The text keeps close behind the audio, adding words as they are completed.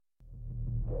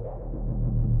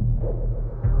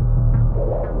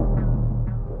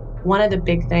one of the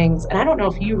big things, and I don't know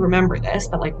if you remember this,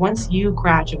 but like once you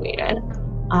graduated,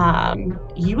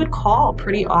 you would call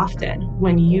pretty often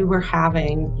when you were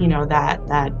having,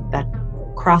 that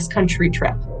cross country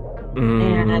trip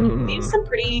and leave Mm, some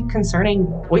pretty concerning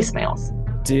voicemails.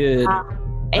 dude,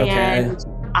 okay. And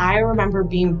I remember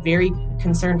being very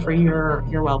concerned for your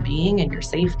well-being and your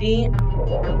safety.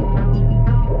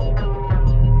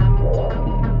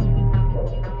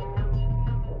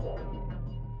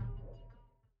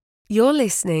 You're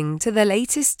listening to the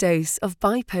latest dose of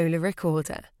Bipolar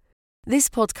Recorder. This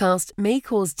podcast may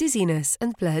cause dizziness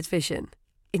and blurred vision.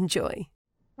 Enjoy.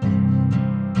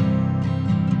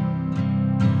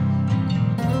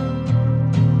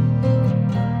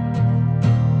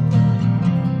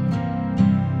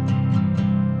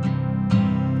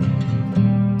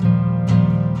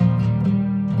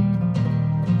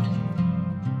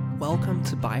 Welcome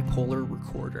to Bipolar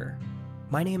Recorder.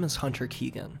 My name is Hunter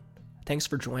Keegan. Thanks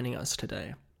for joining us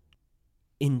today.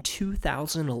 In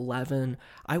 2011,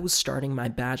 I was starting my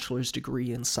bachelor's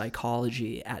degree in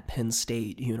psychology at Penn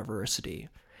State University,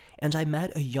 and I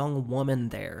met a young woman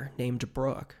there named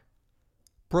Brooke.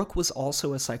 Brooke was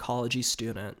also a psychology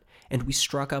student, and we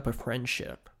struck up a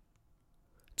friendship.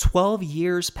 12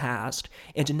 years passed,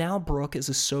 and now Brooke is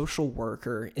a social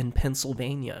worker in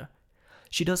Pennsylvania.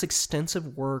 She does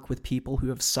extensive work with people who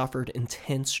have suffered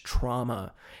intense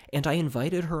trauma, and I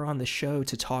invited her on the show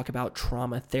to talk about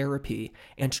trauma therapy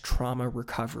and trauma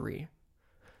recovery.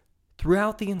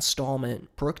 Throughout the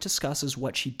installment, Brooke discusses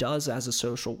what she does as a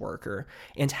social worker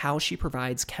and how she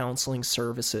provides counseling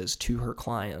services to her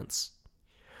clients.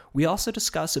 We also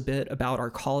discuss a bit about our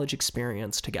college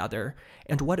experience together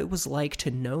and what it was like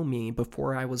to know me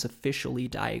before I was officially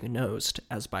diagnosed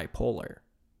as bipolar.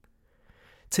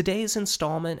 Today's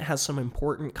installment has some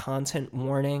important content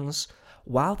warnings.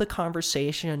 While the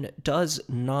conversation does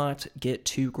not get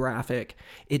too graphic,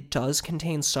 it does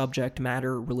contain subject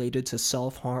matter related to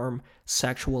self-harm,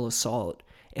 sexual assault,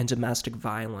 and domestic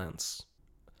violence.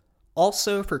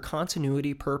 Also, for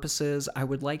continuity purposes, I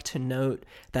would like to note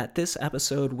that this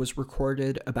episode was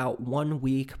recorded about 1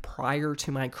 week prior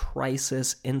to my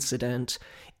crisis incident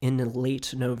in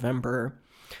late November.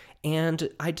 And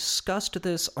I discussed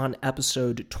this on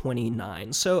episode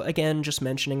 29. So again, just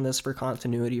mentioning this for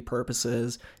continuity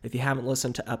purposes. If you haven't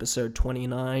listened to episode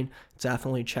 29,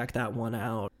 definitely check that one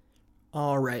out.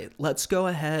 All right, let's go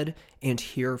ahead and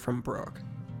hear from Brooke.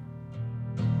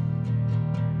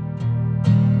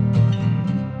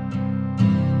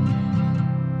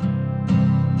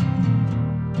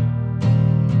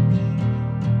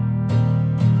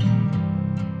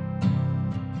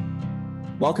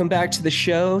 Welcome back to the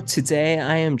show. Today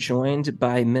I am joined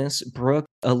by Miss Brooke,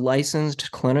 a licensed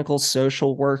clinical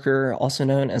social worker, also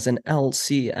known as an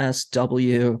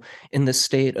LCSW in the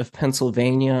state of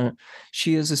Pennsylvania.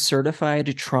 She is a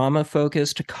certified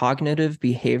trauma-focused cognitive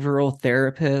behavioral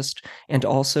therapist and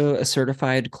also a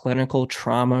certified clinical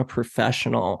trauma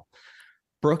professional.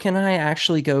 Brooke and I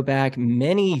actually go back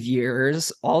many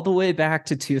years, all the way back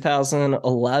to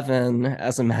 2011,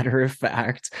 as a matter of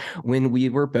fact, when we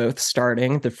were both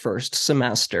starting the first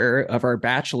semester of our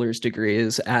bachelor's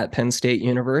degrees at Penn State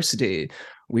University.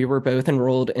 We were both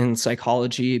enrolled in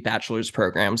psychology bachelor's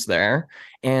programs there,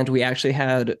 and we actually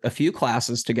had a few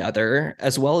classes together,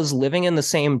 as well as living in the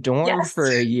same dorm Yes. for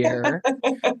a year.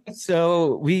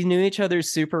 So we knew each other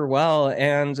super well.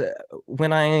 And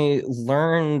when I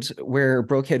learned where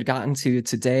Brooke had gotten to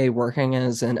today working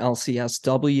as an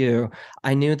LCSW,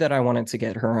 I knew that I wanted to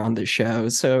get her on the show.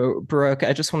 So, Brooke,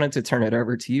 I just wanted to turn it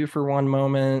over to you for one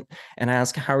moment and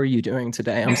ask, how are you doing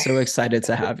today? I'm so excited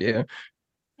to have you.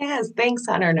 Yes, thanks,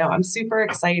 Hunter. No, I'm super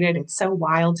excited. It's so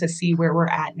wild to see where we're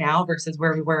at now versus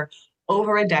where we were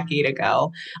over a decade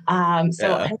ago. So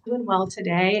Yeah. I'm doing well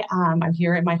today. I'm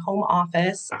here at my home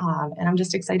office, and I'm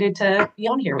just excited to be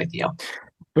on here with you.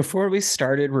 Before we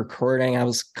started recording, I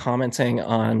was commenting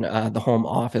on the home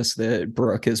office that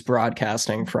Brooke is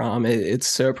broadcasting from. It's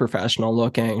so professional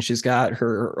looking. She's got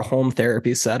her home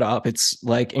therapy set up. It's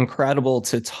like incredible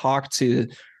to talk to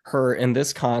her in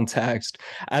this context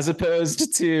as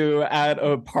opposed to at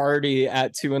a party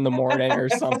at 2 a.m. or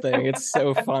something. It's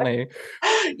so funny.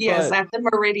 Yes, But at the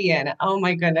Meridian. Oh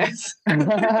my goodness.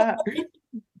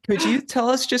 could you tell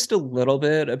us just a little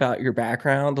bit about your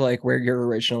background, like where you're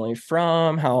originally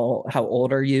from? How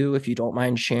old are you, if you don't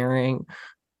mind sharing?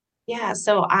 Yeah,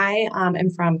 so I am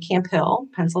from Camp Hill,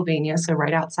 Pennsylvania, so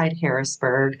right outside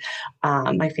Harrisburg.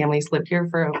 My family's lived here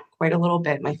for quite a little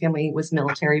bit. My family was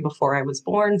military before I was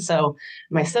born, so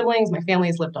my siblings, my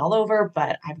family's lived all over,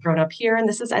 but I've grown up here, and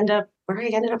this is end up where I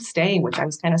ended up staying, which I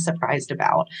was kind of surprised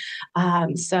about.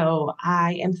 So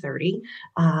I am 30,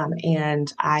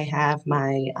 and I have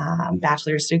my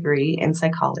bachelor's degree in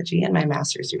psychology and my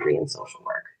master's degree in social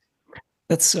work.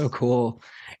 That's so cool.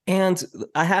 And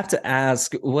I have to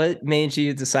ask, what made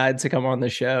you decide to come on the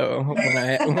show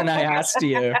when I asked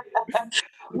you?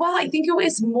 Well, I think it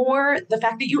was more the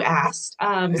fact that you asked.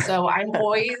 So I'm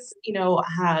always,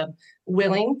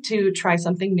 willing to try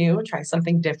something new, try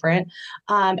something different.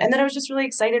 And then I was just really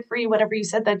excited for you, whatever you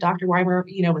said that Dr. Weimer,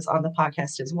 was on the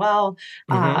podcast as well.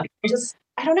 Mhm.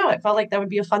 I don't know, it felt like that would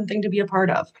be a fun thing to be a part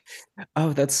of.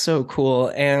 Oh, that's so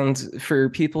cool. And for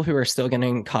people who are still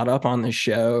getting caught up on the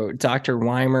show, Dr.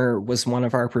 Weimer was one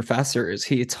of our professors.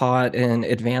 He taught an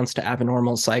advanced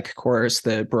abnormal psych course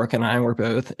that Brooke and I were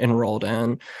both enrolled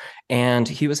in. And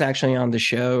he was actually on the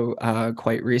show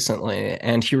quite recently.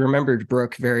 And he remembered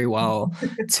Brooke very well,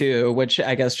 too, which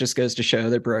I guess just goes to show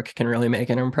that Brooke can really make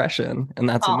an impression. And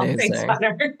that's Oh, thanks, amazing.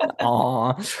 Hunter.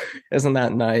 Aw, isn't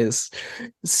that nice?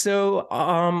 So,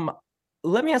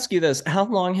 let me ask you this. How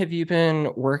long have you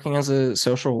been working as a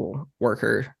social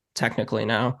worker technically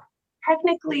now?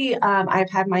 Technically, I've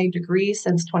had my degree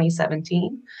since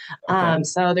 2017. Okay.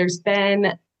 So there's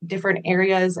been different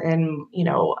areas and,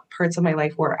 parts of my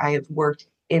life where I have worked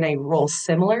in a role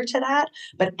similar to that,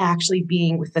 but actually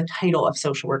being with the title of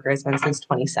social worker has been since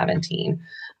 2017.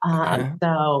 Okay.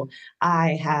 So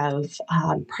I have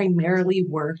primarily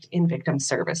worked in victim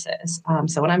services.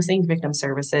 So when I'm saying victim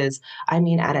services, I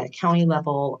mean at a county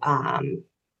level,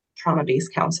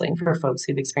 trauma-based counseling for folks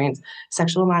who've experienced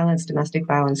sexual violence, domestic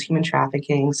violence, human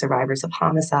trafficking, survivors of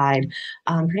homicide,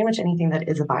 pretty much anything that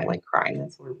is a violent crime.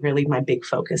 That's where really my big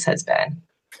focus has been.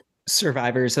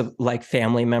 Survivors of like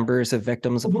family members of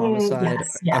victims of homicide.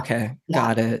 Yes, yeah, Okay, yeah.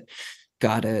 got it.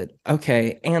 Got it.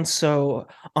 Okay. And so,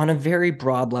 on a very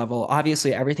broad level,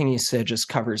 obviously, everything you said just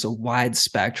covers a wide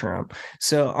spectrum.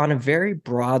 So, on a very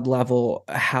broad level,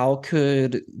 how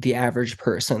could the average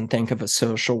person think of a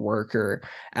social worker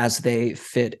as they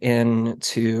fit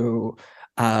into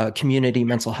community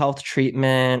mental health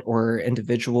treatment or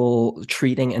individual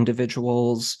treating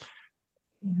individuals?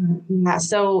 Yeah,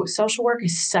 so social work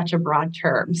is such a broad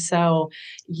term. So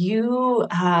you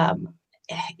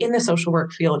in the social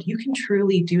work field, you can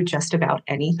truly do just about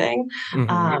anything.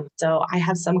 Hmm. So I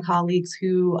have some colleagues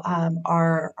who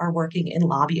are working in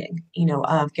lobbying,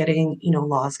 of getting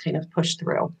laws kind of pushed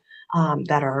through.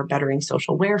 That are bettering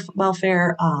social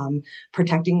welfare,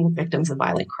 protecting victims of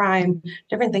violent crime,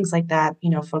 different things like that.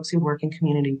 Folks who work in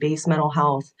community-based mental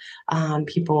health,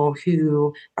 people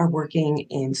who are working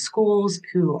in schools,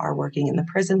 who are working in the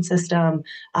prison system.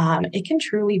 It can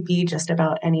truly be just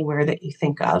about anywhere that you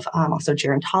think of. Also,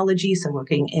 gerontology, so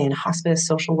working in hospice,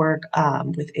 social work,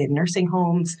 within nursing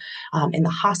homes, in the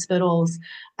hospitals.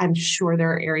 I'm sure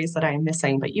there are areas that I'm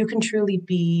missing, but you can truly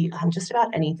be just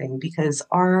about anything because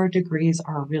our degrees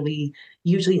are really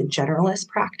usually a generalist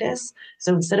practice.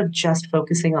 So instead of just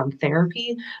focusing on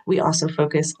therapy, we also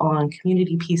focus on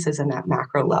community pieces and that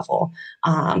macro level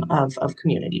of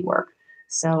community work.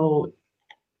 So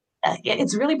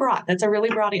it's really broad. That's a really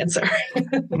broad answer.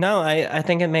 No, I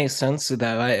think it makes sense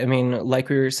though. I mean, like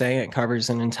we were saying, it covers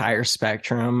an entire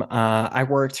spectrum. I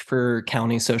worked for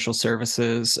county social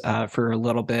services for a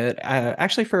little bit,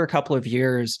 actually for a couple of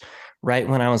years, right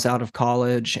when I was out of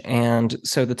college. And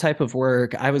so the type of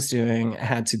work I was doing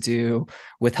had to do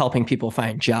with helping people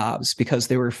find jobs because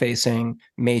they were facing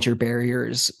major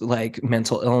barriers like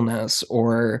mental illness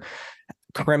or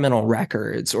criminal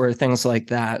records or things like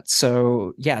that.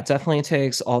 So yeah, it definitely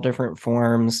takes all different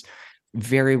forms,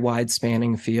 very wide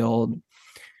spanning field.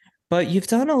 But you've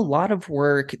done a lot of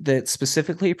work that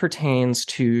specifically pertains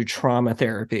to trauma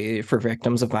therapy for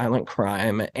victims of violent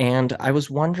crime. And I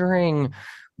was wondering,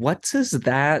 what does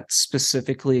that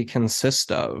specifically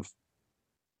consist of?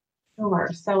 Sure.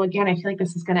 So again, I feel like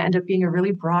this is going to end up being a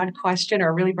really broad question or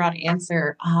a really broad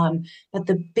answer. But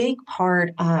the big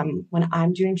part when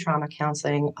I'm doing trauma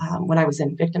counseling, when I was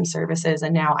in victim services,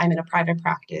 and now I'm in a private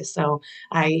practice, so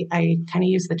I kind of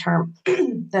use the term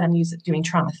that I'm using doing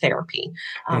trauma therapy.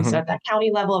 So Mhm. at that county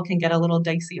level, it can get a little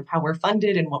dicey of how we're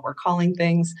funded and what we're calling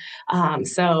things.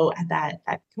 So at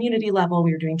that community level,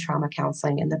 we were doing trauma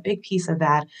counseling, and the big piece of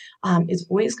that is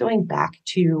always going back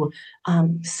to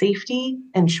safety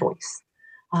and choice.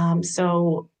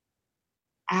 So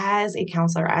as a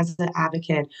counselor, as an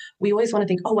advocate, we always want to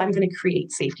think, oh, I'm going to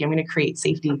create safety. I'm going to create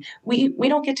safety. We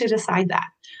don't get to decide that.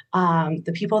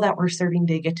 The people that we're serving,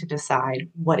 they get to decide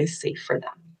what is safe for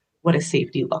them. What does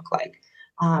safety look like?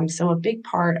 So a big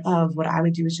part of what I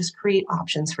would do is just create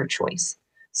options for choice.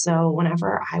 So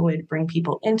whenever I would bring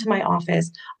people into my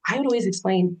office, I would always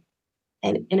explain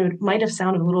and it might have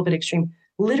sounded a little bit extreme,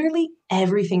 literally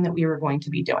everything that we were going to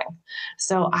be doing.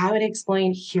 So I would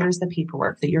explain, here's the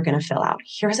paperwork that you're going to fill out.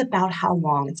 Here's about how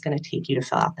long it's going to take you to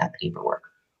fill out that paperwork.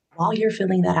 While you're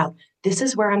filling that out, this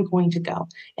is where I'm going to go.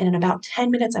 And in about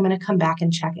 10 minutes, I'm going to come back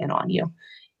and check in on you.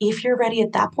 If you're ready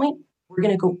at that point, we're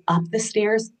going to go up the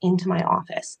stairs into my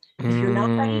office. If you're not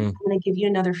ready, I'm going to give you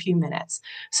another few minutes.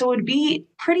 So it would be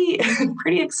pretty,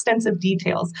 pretty extensive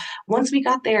details. Once we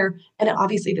got there, and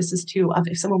obviously this is too of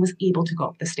if someone was able to go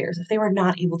up the stairs. If they were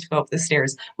not able to go up the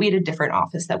stairs, we had a different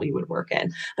office that we would work in.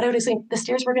 But I would say the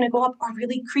stairs we're going to go up are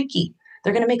really creaky.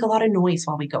 They're going to make a lot of noise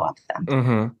while we go up them.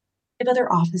 Mm-hmm. We have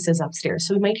other offices upstairs,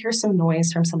 so we might hear some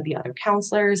noise from some of the other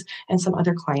counselors and some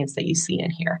other clients that you see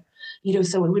in here.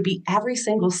 So it would be every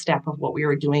single step of what we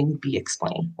were doing would be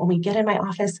explained. When we get in my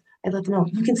office, I let them know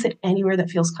you can sit anywhere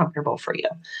that feels comfortable for you.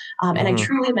 And I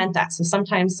truly meant that. So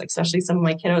sometimes, especially some of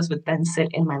my kiddos would then sit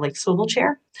in my swivel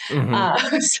chair. And I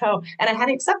had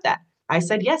to accept that. I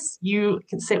said, yes, you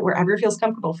can sit wherever feels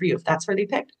comfortable for you. If that's where they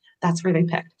picked, that's where they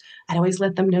picked. I'd always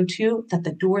let them know too, that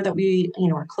the door that we,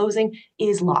 are closing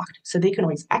is locked. So they can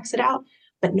always exit out,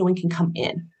 but no one can come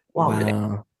in while we're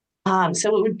there.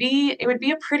 So it would be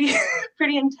a pretty,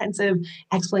 pretty intensive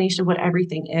explanation of what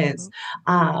everything is.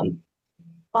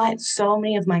 But so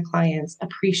many of my clients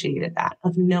appreciated that,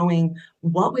 of knowing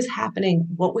what was happening,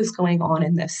 what was going on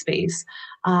in this space.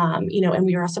 And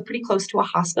we were also pretty close to a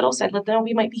hospital. So I'd let them know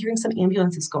we might be hearing some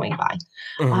ambulances going by.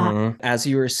 As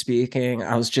you were speaking,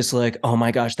 I was just like, oh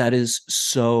my gosh, that is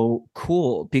so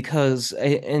cool. Because,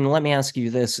 and let me ask you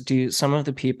this, do some of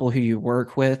the people who you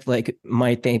work with,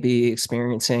 might they be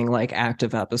experiencing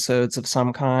active episodes of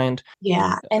some kind?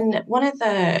 Yeah. And one of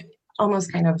the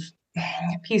almost kind of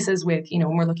pieces with,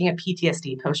 when we're looking at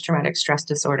PTSD, post-traumatic stress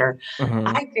disorder,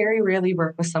 I very rarely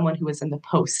work with someone who is in the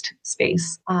post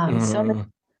space. So many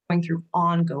going through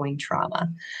ongoing trauma,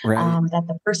 that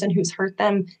the person who's hurt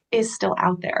them is still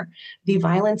out there. The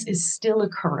violence is still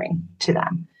occurring to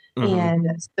them. And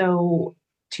so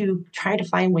to try to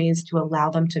find ways to allow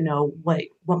them to know what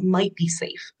might be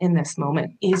safe in this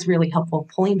moment is really helpful,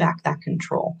 pulling back that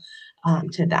control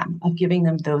to them, of giving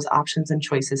them those options and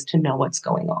choices to know what's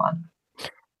going on.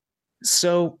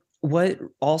 So what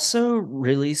also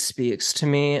really speaks to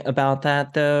me about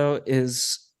that, though,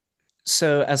 is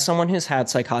so as someone who's had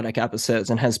psychotic episodes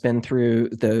and has been through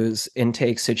those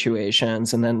intake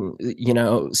situations and then,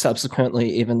 subsequently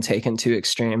even taken to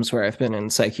extremes where I've been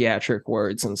in psychiatric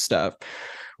wards and stuff,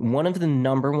 one of the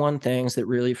number one things that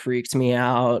really freaked me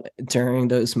out during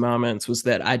those moments was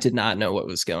that I did not know what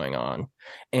was going on.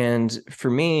 And for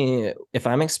me, if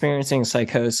I'm experiencing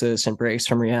psychosis and breaks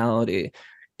from reality,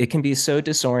 it can be so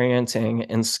disorienting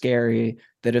and scary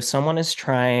that if someone is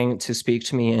trying to speak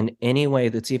to me in any way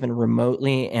that's even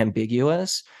remotely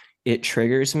ambiguous, it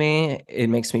triggers me, it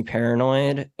makes me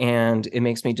paranoid, and it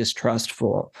makes me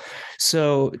distrustful.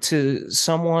 So to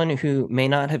someone who may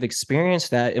not have experienced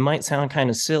that, it might sound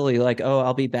kind of silly, like, oh,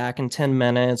 I'll be back in 10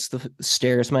 minutes, the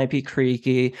stairs might be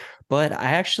creaky. But I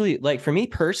actually, for me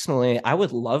personally, I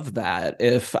would love that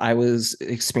if I was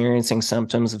experiencing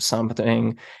symptoms of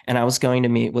something and I was going to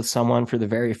meet with someone for the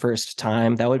very first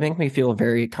time. That would make me feel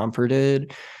very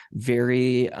comforted,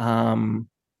 very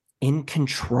in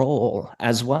control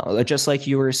as well. Just like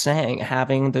you were saying,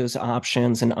 having those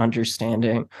options and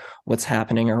understanding what's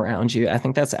happening around you. I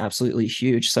think that's absolutely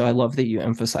huge. So I love that you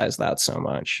emphasize that so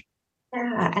much.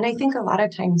 Yeah. And I think a lot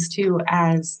of times too,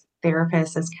 as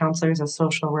therapists, as counselors, as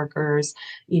social workers,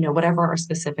 whatever our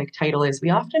specific title is, we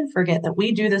often forget that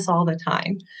we do this all the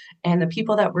time. And the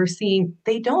people that we're seeing,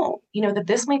 they don't, that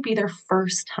this might be their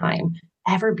first time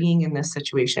ever being in this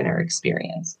situation or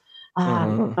experience.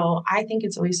 So I think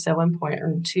it's always so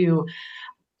important to,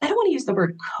 I don't want to use the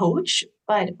word coach,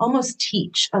 but almost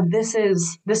teach of this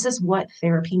is what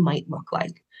therapy might look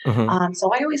like.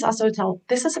 So I always also tell,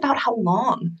 this is about how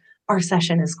long our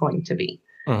session is going to be.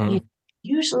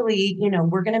 Usually,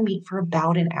 we're going to meet for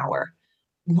about an hour.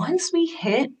 Once we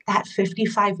hit that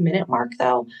 55-minute mark,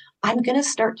 though, I'm going to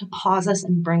start to pause us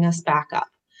and bring us back up.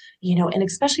 And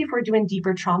especially if we're doing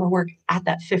deeper trauma work at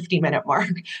that 50-minute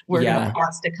mark, we're going to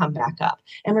pause to come back up.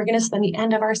 And we're going to spend the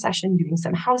end of our session doing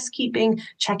some housekeeping,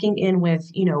 checking in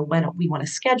with, when we want to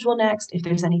schedule next, if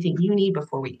there's anything you need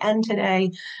before we end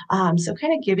today. So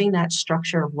kind of giving that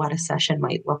structure of what a session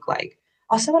might look like.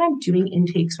 Also, when I'm doing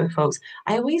intakes with folks,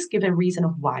 I always give a reason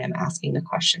of why I'm asking the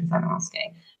questions I'm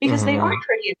asking, because they are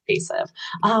pretty invasive.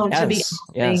 To be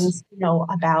things,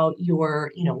 about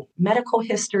your, medical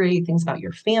history, things about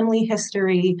your family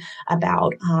history,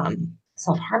 about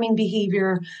self-harming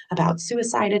behavior, about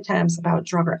suicide attempts, about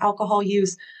drug or alcohol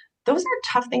use. those are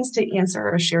tough things to answer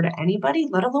or share to anybody,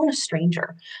 let alone a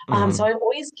stranger. So Hmm. I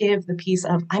always give the piece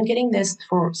of, I'm getting this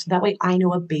for, so that way I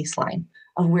know a baseline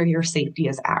of where your safety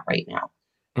is at right now.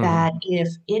 Hmm. That if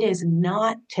it is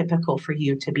not typical for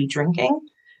you to be drinking,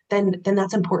 then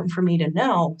that's important for me to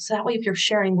know. So that way, if you're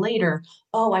sharing later,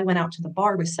 oh, I went out to the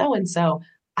bar with so and so,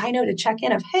 I know to check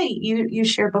in of, hey, you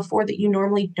shared before that you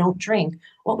normally don't drink.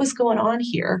 What was going on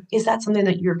here? Is that something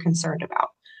that you're concerned about?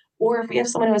 Or if we have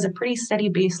someone who has a pretty steady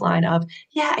baseline of,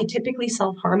 yeah, I typically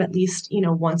self-harm at least,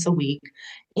 once a week.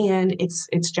 And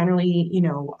it's generally,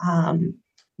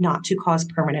 not to cause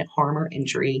permanent harm or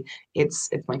injury. It's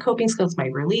my coping skills, my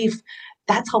relief.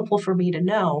 That's helpful for me to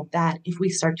know that if we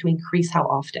start to increase how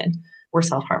often we're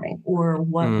self-harming or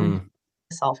what we Mm.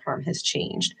 self-harm has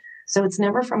changed. So it's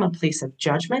never from a place of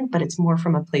judgment, but it's more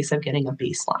from a place of getting a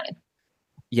baseline.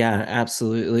 Yeah,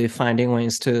 absolutely. Finding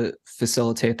ways to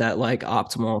facilitate that like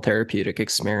optimal therapeutic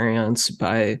experience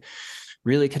by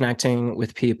really connecting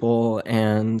with people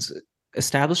and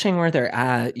establishing where they're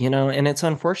at, and it's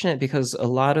unfortunate because a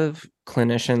lot of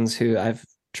clinicians who I've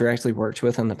directly worked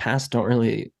with in the past don't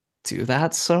really do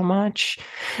that so much.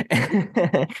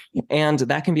 And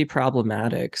that can be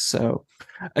problematic. So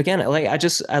again, like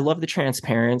I love the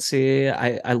transparency.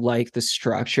 I like the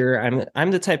structure.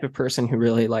 I'm the type of person who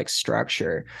really likes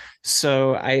structure.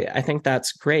 So I think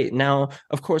that's great. Now,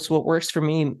 of course, what works for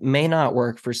me may not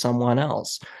work for someone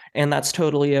else. And that's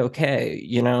totally okay.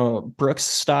 Brooke's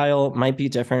style might be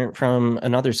different from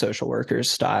another social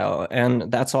worker's style, and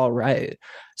that's all right.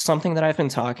 Something that I've been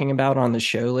talking about on the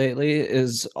show lately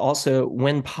is also,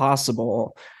 when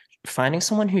possible, finding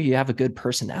someone who you have a good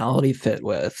personality fit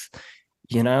with,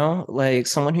 like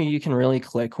someone who you can really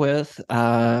click with.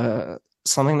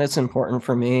 Something that's important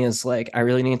for me is like, I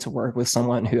really need to work with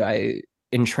someone who I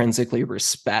intrinsically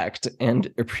respect and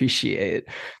appreciate,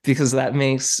 because that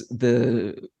makes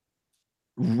the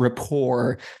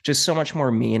rapport just so much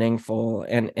more meaningful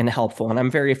and helpful. And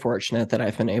I'm very fortunate that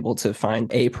I've been able to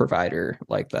find a provider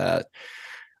like that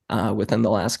within the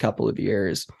last couple of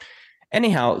years.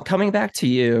 Anyhow, coming back to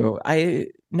you, I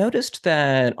noticed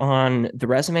that on the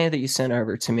resume that you sent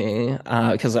over to me,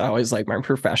 because I always like my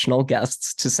professional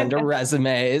guests to send a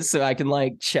resume so I can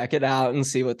like check it out and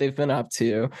see what they've been up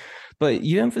to. But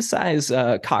you emphasize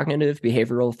cognitive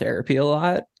behavioral therapy a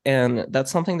lot. And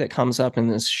that's something that comes up in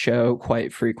this show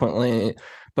quite frequently.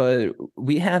 But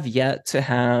we have yet to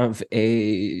have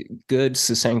a good,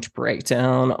 succinct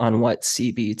breakdown on what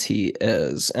CBT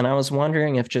is. And I was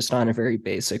wondering if, just on a very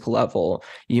basic level,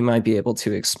 you might be able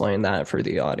to explain that for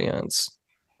the audience.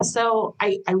 So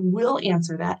I will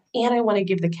answer that. And I want to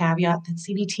give the caveat that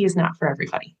CBT is not for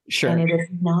everybody. And Sure. it is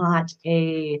not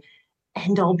a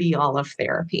end all be all of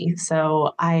therapy.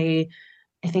 So I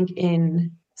think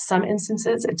in some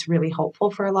instances it's really helpful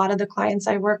for a lot of the clients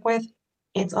I work with.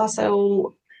 It's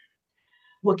also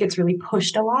what gets really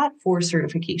pushed a lot for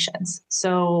certifications.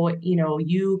 So,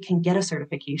 you can get a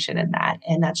certification in that,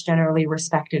 and that's generally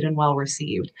respected and well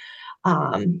received.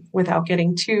 Without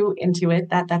getting too into it,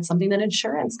 that's something that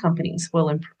insurance companies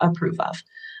will approve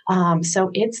of. So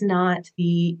it's not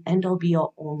the end all be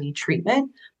all only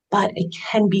treatment, but it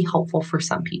can be helpful for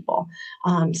some people.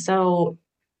 So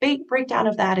big breakdown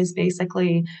of that is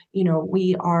basically,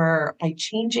 we are, by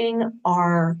changing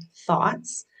our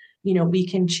thoughts, we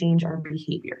can change our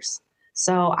behaviors.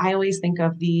 So I always think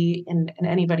of and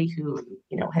anybody who,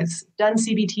 has done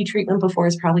CBT treatment before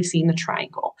has probably seen the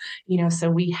triangle.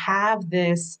 So we have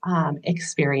this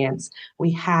experience,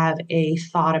 we have a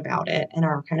thought about it and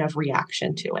our kind of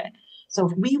reaction to it. So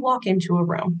if we walk into a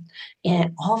room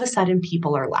and all of a sudden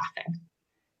people are laughing,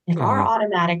 if our Hmm.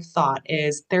 automatic thought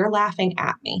is they're laughing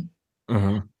at me,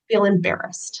 Hmm. feel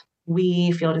embarrassed,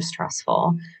 we feel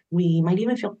distrustful, we might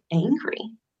even feel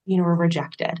angry, or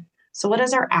rejected. So what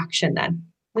is our action then?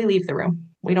 We leave the room.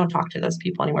 We don't talk to those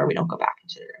people anymore. We don't go back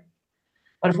into the room.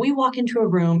 But if we walk into a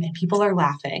room and people are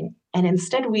laughing, and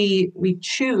instead we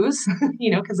choose,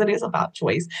 because it is about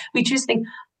choice, we choose to think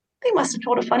they must have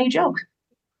told a funny joke.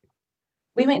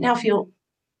 We might now feel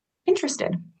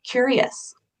interested,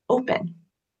 curious, open.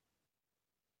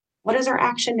 What is our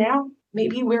action now?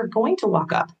 Maybe we're going to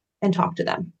walk up and talk to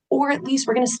them, or at least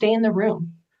we're going to stay in the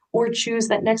room, or choose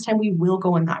that next time we will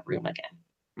go in that room again.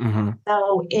 Hmm.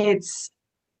 So it's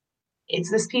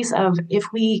this piece of, if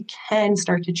we can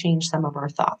start to change some of our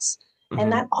thoughts, and Hmm.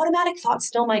 that automatic thought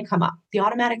still might come up. The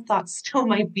automatic thought still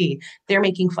might be, they're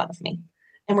making fun of me.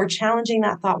 And we're challenging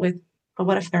that thought with, but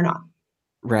what if they're not?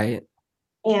 Right.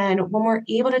 And when we're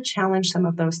able to challenge some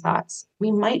of those thoughts,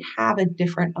 we might have a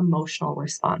different emotional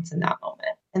response in that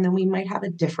moment. And then we might have a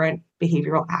different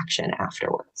behavioral action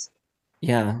afterwards.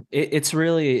 Yeah, it's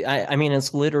really, I mean,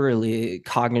 it's literally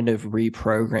cognitive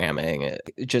reprogramming.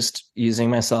 Just using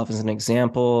myself as an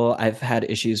example, I've had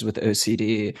issues with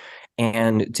OCD,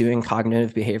 and doing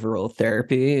cognitive behavioral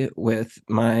therapy with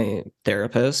my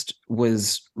therapist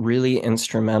was really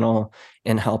instrumental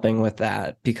in helping with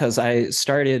that, because I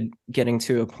started getting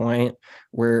to a point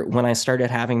where when I started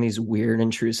having these weird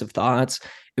intrusive thoughts,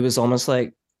 it was almost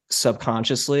like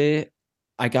subconsciously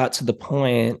I got to the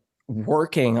point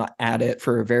working at it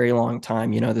for a very long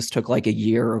time. This took like a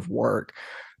year of work,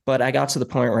 but I got to the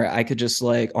point where I could just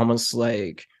like almost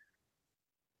like,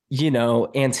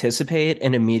 anticipate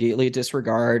and immediately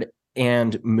disregard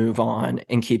and move on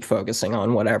and keep focusing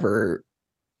on whatever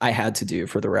I had to do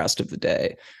for the rest of the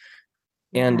day.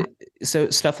 Yeah. And so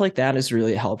stuff like that is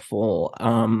really helpful,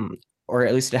 or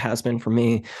at least it has been for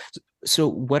me. So,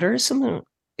 what are some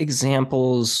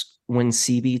examples when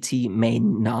CBT may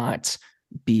not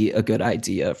be a good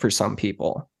idea for some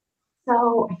people?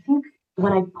 So I think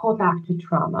when I pull back to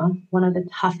trauma, one of the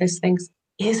toughest things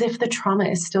is if the trauma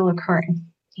is still occurring.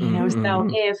 So Mm-hmm.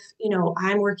 if,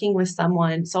 I'm working with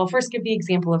someone, so I'll first give the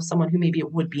example of someone who maybe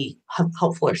it would be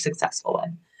helpful or successful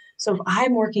with. So if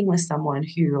I'm working with someone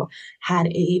who had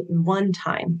a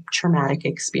one-time traumatic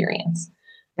experience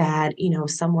that,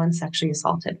 someone sexually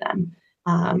assaulted them,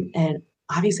 and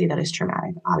obviously that is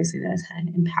traumatic, obviously that has had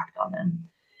an impact on them.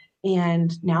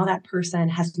 And now that person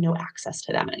has no access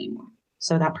to them anymore.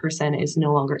 So that person is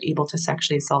no longer able to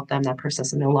sexually assault them. That person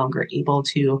is no longer able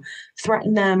to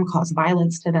threaten them, cause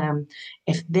violence to them.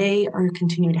 If they are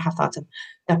continuing to have thoughts of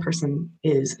that person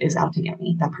is out to get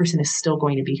me, that person is still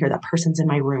going to be here, that person's in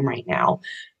my room right now,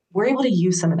 we're able to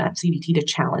use some of that CBT to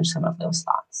challenge some of those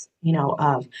thoughts,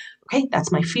 of, okay,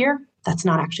 that's my fear. That's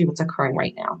not actually what's occurring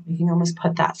right now. We can almost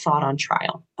put that thought on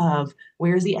trial of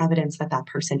where's the evidence that that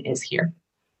person is here?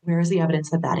 Where is the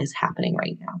evidence that that is happening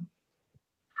right now?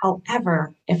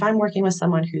 However, if I'm working with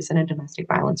someone who's in a domestic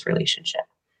violence relationship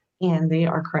and they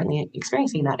are currently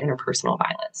experiencing that interpersonal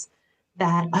violence,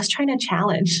 that us trying to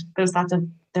challenge those thoughts of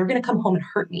they're going to come home and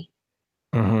hurt me,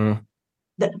 Mm-hmm.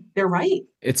 that they're right.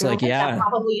 It's They're like, right. That yeah,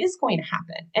 probably is going to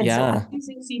happen. And so us yeah,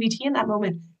 using CBT in that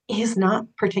moment is not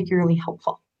particularly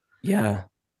helpful. yeah,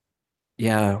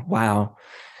 yeah. Wow.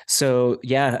 So,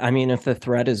 yeah, I mean, if the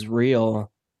threat is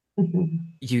real, Mhm.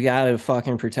 you got to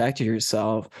fucking protect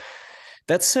yourself.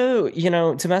 That's so,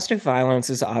 domestic violence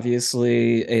is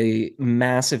obviously a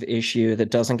massive issue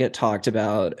that doesn't get talked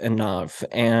about enough.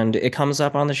 And it comes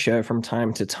up on the show from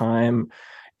time to time.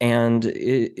 And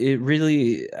it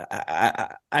really,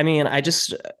 I mean,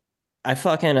 I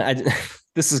fucking,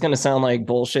 this is going to sound like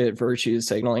bullshit virtue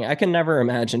signaling. I can never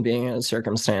imagine being in a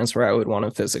circumstance where I would want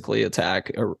to physically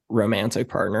attack a romantic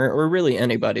partner or really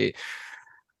anybody.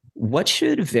 What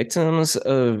should victims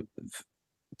of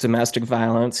domestic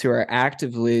violence who are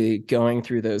actively going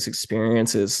through those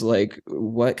experiences, like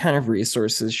what kind of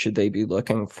resources should they be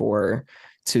looking for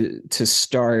to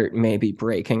start maybe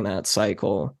breaking that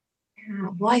cycle? Yeah.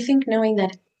 Well, I think knowing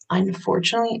that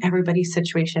unfortunately everybody's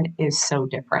situation is so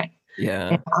different. And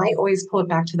Yeah. I always pull it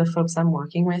back to the folks I'm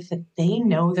working with that they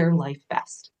know their life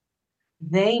best.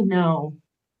 They know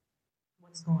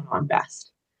what's going on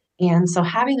best. And so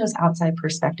having those outside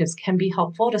perspectives can be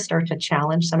helpful to start to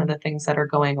challenge some of the things that are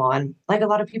going on. Like a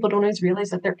lot of people don't always realize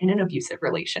that they're in an abusive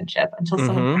relationship until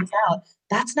someone Mm-hmm. points out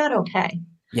that's not okay.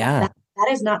 Yeah.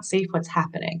 That is not safe what's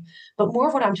happening. But more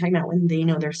of what I'm talking about when they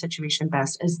know their situation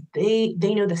best is they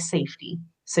know the safety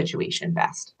situation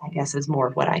best, I guess is more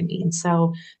of what I mean.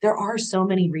 So there are so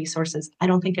many resources. I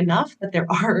don't think enough, but there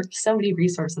are so many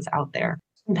resources out there.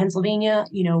 In Pennsylvania,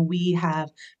 we have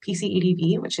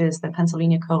PCADV, which is the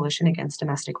Pennsylvania Coalition Against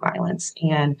Domestic Violence,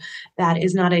 and that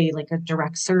is not a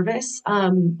direct service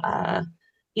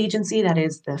agency. That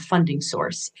is the funding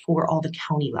source for all the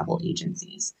county level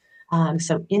agencies.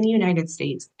 So in the United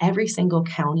States, every single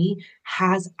county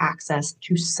has access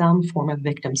to some form of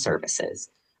victim services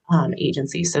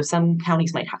agency. So some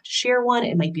counties might have to share one.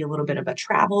 It might be a little bit of a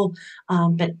travel,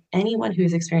 but anyone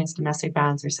who's experienced domestic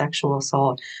violence or sexual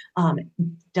assault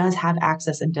does have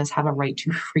access and does have a right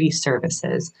to free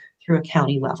services through a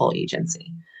county level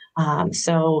agency.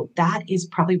 So that is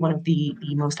probably one of the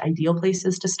most ideal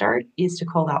places to start is to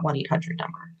call that 1-800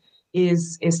 number,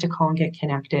 is to call and get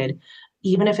connected,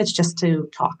 even if it's just to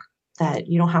talk, that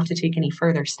you don't have to take any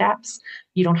further steps.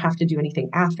 You don't have to do anything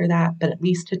after that, but at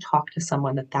least to talk to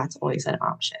someone that's always an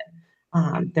option.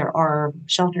 There are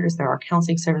shelters, there are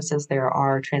counseling services, there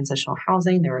are transitional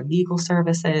housing, there are legal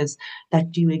services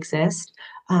that do exist.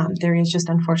 There is just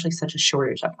unfortunately such a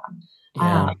shortage of them.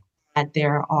 Yeah. That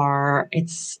there are,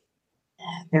 it's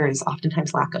there is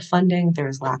oftentimes lack of funding,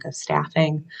 there's lack of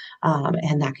staffing,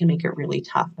 and that can make it really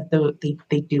tough. But though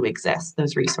they do exist,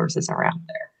 those resources are out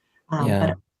there. But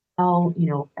Yeah.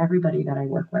 everybody that I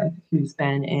work with who's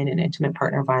been in an intimate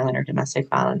partner violent or domestic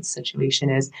violence situation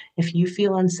is, if you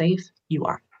feel unsafe, you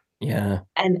are. Yeah.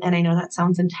 And I know that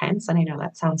sounds intense, and I know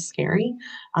that sounds scary.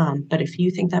 But if you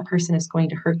think that person is going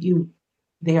to hurt you,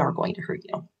 they are going to hurt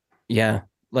you. Yeah.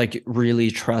 Like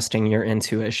really trusting your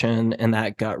intuition and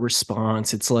that gut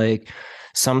response. It's like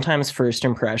sometimes first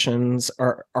impressions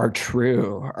are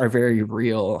true, are very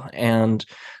real. And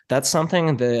that's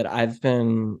something that I've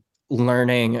been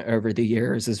learning over the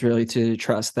years, is really to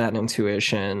trust that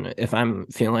intuition if I'm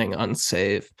feeling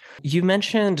unsafe. You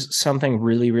mentioned something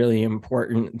really, really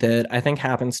important that I think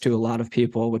happens to a lot of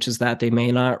people, which is that they may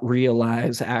not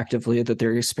realize actively that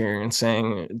they're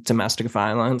experiencing domestic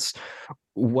violence.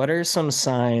 What are some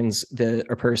signs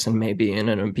that a person may be in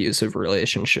an abusive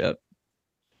relationship?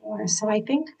 Sure. So I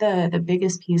think the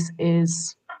biggest piece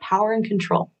is power and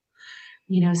control.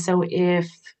 So if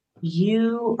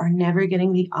you are never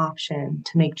getting the option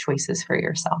to make choices for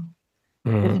yourself,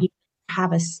 if Mhm. you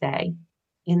have a say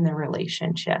in the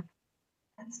relationship,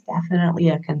 that's definitely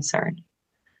a concern.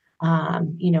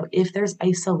 If there's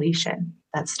isolation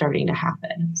that's starting to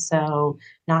happen, so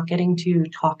not getting to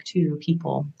talk to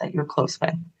people that you're close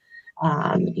with,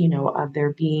 of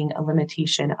there being a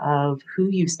limitation of who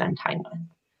you spend time with.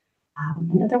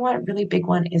 Another one, really big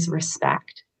one, is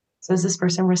respect. So is this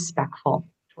person respectful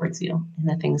towards you and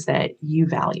the things that you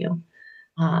value?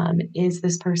 Is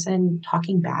this person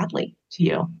talking badly to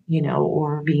you,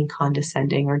 or being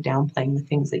condescending or downplaying the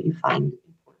things that you find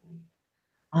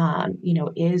important?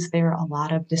 Is there a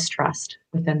lot of distrust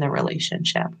within the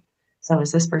relationship? So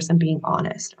is this person being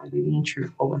honest? Are they being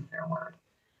truthful with their word?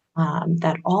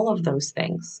 That all of those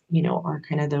things, are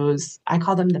kind of those, I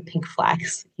call them the pink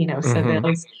flags, so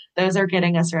Mhm. those are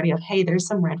getting us ready of, hey, there's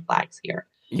some red flags here.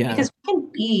 Yeah. Because we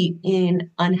can be in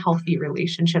unhealthy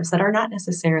relationships that are not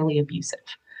necessarily abusive.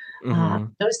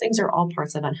 Mhm. Those things are all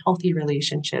parts of unhealthy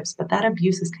relationships, but that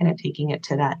abuse is kind of taking it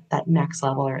to that next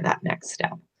level or that next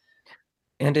step.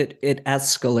 And it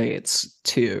escalates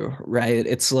too, right?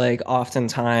 It's like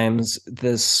oftentimes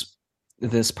this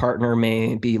partner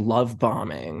may be love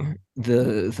bombing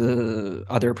the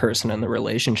other person in the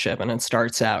relationship, and it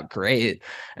starts out great,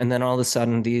 and then all of a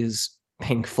sudden these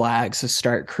pink flags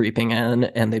start creeping in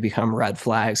and they become red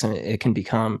flags, and it can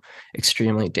become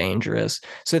extremely dangerous.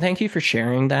 So thank you for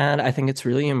sharing that. I think it's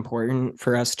really important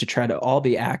for us to try to all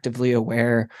be actively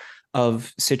aware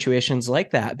of situations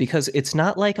like that, because it's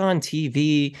not like on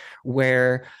TV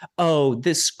where, oh,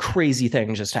 this crazy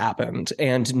thing just happened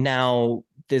and now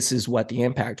this is what the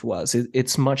impact was.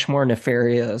 It's much more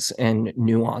nefarious and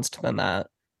nuanced than that.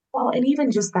 Well, and even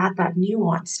just that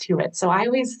nuance to it. So I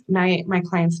always, my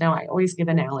clients know, I always give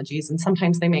analogies, and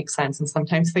sometimes they make sense and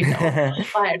sometimes they don't.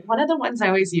 But one of the ones I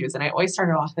always use, and I always start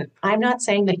it off with, I'm not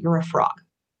saying that you're a frog,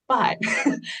 but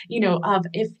of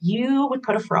if you would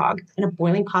put a frog in a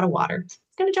boiling pot of water, it's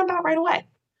going to jump out right away.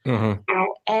 Mhm.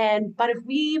 And but if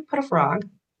we put a frog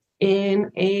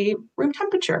in a room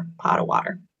temperature pot of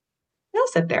water, it'll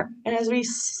sit there, and as we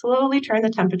slowly turn the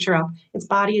temperature up, its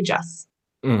body adjusts.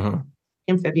 Mhm.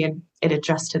 Amphibian, it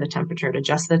adjusts to the temperature, it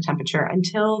adjusts to the temperature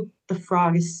until the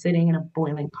frog is sitting in a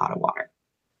boiling pot of water.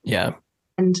 Yeah.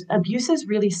 And abuse is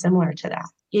really similar to that,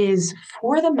 is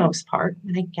for the most part,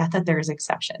 and I get that there's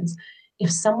exceptions.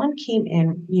 If someone came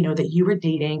in, that you were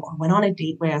dating or went on a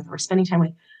date with or spending time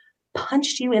with,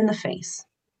 punched you in the face,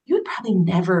 you would probably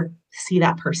never see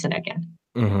that person again.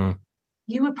 Mhm.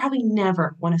 You would probably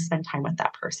never want to spend time with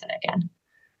that person again.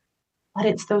 But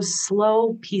it's those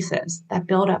slow pieces that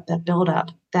build up,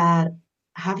 that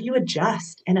have you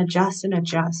adjust and adjust and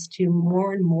adjust to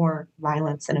more and more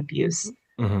violence and abuse.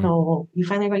 Mhm. So you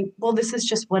finally going, well, this is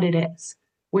just what it is.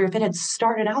 Where if it had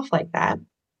started off like that,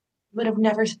 you would have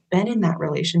never been in that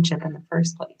relationship in the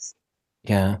first place.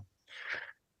 Yeah.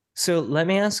 So let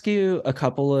me ask you a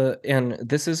couple of, and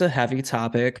this is a heavy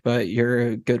topic, but you're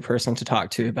a good person to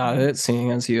talk to about it,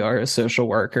 seeing as you are a social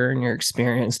worker and you're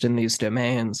experienced in these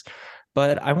domains.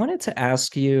 But I wanted to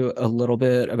ask you a little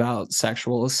bit about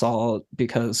sexual assault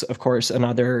because, of course,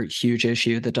 another huge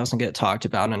issue that doesn't get talked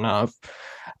about enough.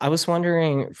 I was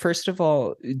wondering, first of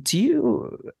all, do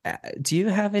you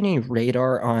have any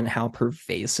radar on how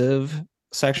pervasive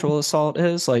sexual assault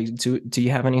is? Like, do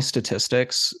you have any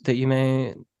statistics that you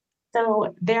may?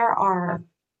 So there are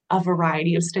a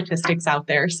variety of statistics out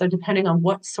there. So depending on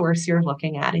what source you're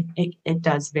looking at, it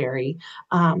does vary.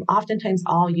 Oftentimes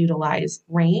I'll utilize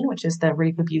RAINN, which is the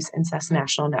Rape, Abuse, Incest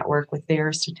National Network, with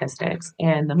their statistics.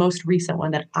 And the most recent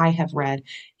one that I have read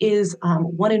is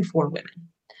 1 in 4 women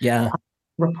Yeah.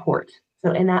 report.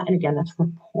 So, and again, that's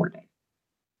reported.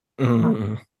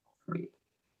 Mm-hmm.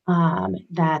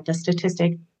 That the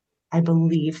statistic, I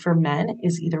believe, for men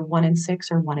is either 1 in 6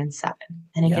 or 1 in 7.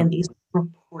 And again, these are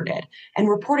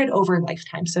reported over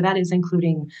lifetime. So that is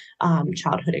including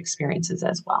childhood experiences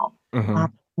as well. Mm-hmm.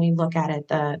 We look at it,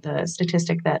 the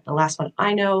statistic that the last one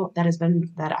I know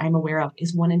that I'm aware of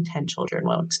is 1 in 10 children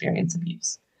will experience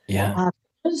abuse. Yeah.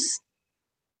 Those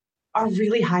are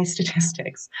really high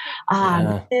statistics.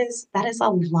 Yeah. That is a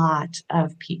lot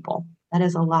of people. That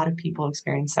is a lot of people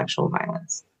experience sexual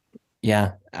violence.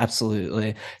 Yeah,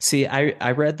 absolutely. See,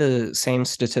 I read the same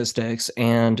statistics,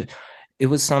 and it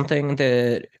was something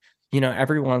that,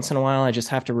 every once in a while I just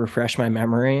have to refresh my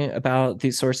memory about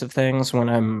these sorts of things when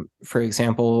I'm, for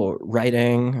example,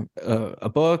 writing a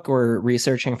book or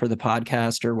researching for the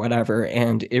podcast or whatever.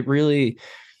 And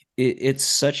it's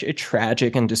such a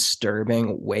tragic and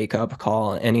disturbing wake up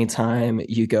call anytime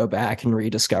you go back and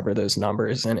rediscover those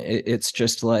numbers. And it's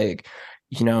just like,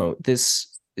 this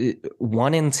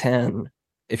 1 in 10,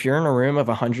 if you're in a room of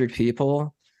 100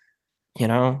 people,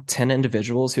 10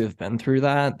 individuals who have been through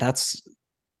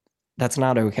that's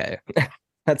not okay.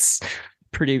 That's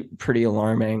pretty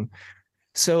alarming.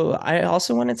 So I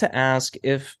also wanted to ask,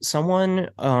 if someone,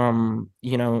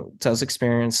 does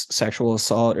experience sexual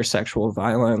assault or sexual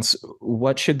violence,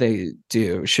 what should they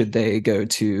do? Should they go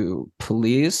to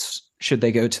police? Should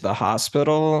they go to the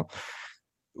hospital?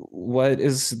 What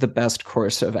is the best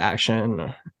course of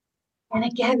action? And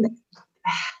again,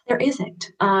 there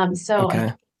isn't.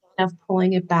 Okay. Of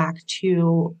pulling it back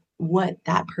to what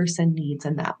that person needs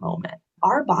in that moment.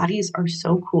 Our bodies are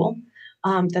so cool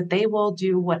that they will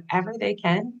do whatever they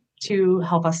can to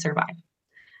help us survive.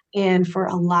 And for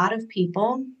a lot of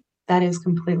people, that is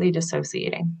completely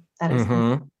dissociating. That is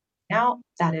Mm-hmm. now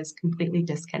that is completely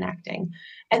disconnecting.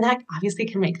 And that obviously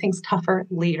can make things tougher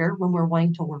later when we're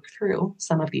wanting to work through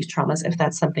some of these traumas, if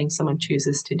that's something someone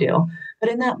chooses to do. But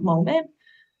in that moment,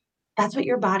 that's what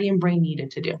your body and brain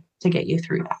needed to do to get you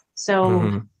through that. So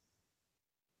Mm-hmm.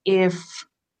 if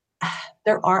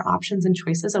there are options and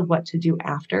choices of what to do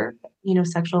after,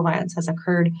 sexual violence has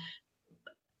occurred,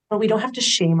 but we don't have to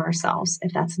shame ourselves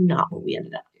if that's not what we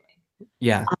ended up doing.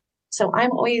 Yeah. So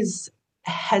I'm always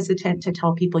hesitant to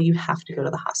tell people you have to go to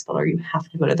the hospital or you have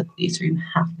to go to the police or you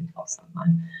have to tell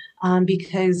someone.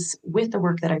 Because with the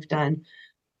work that I've done,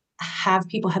 have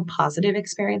people had positive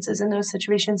experiences in those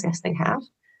situations? Yes, they have.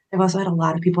 I've also had a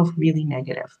lot of people with really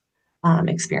negative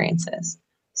experiences.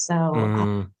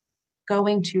 So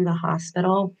going to the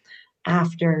hospital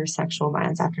after sexual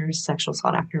violence, after sexual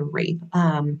assault, after rape,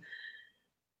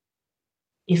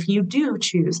 if you do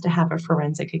choose to have a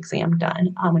forensic exam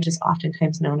done, which is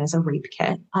oftentimes known as a rape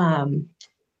kit,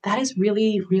 that is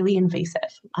really, really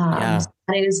invasive. Yeah. So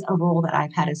that is a role that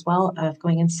I've had as well, of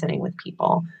going and sitting with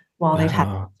people while they've had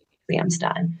Wow. exams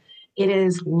done. It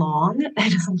is long.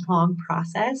 It is a long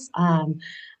process.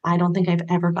 I don't think I've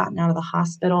ever gotten out of the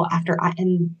hospital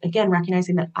and again,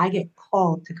 recognizing that I get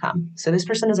called to come. So this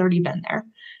person has already been there,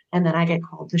 and then I get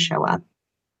called to show up.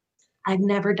 I've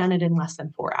never done it in less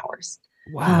than 4 hours.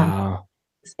 Wow.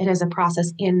 It is a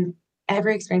process. In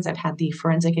every experience I've had, the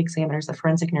forensic examiners, the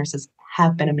forensic nurses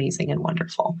have been amazing and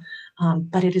wonderful.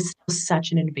 But it is still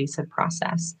such an invasive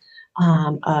process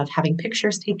of having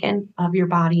pictures taken of your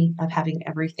body, of having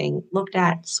everything looked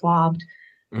at, swabbed,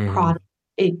 Mm-hmm. prodded.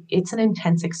 It's an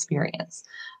intense experience.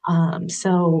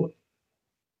 So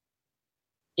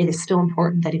it is still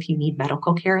important that if you need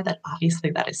medical care, that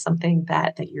obviously that is something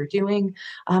that you're doing,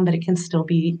 but it can still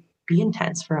be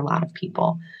intense for a lot of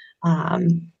people.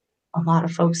 A lot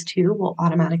of folks too will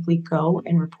automatically go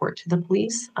and report to the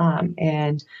police.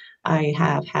 And I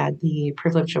have had the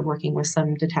privilege of working with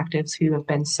some detectives who have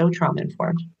been so trauma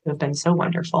informed, who have been so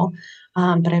wonderful.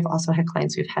 But I've also had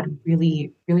clients who've had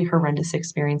really, really horrendous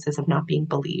experiences of not being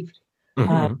believed,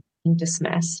 Mm-hmm. being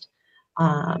dismissed,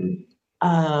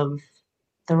 of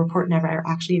the report never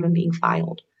actually even being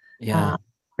filed. Yeah.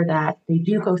 For that, they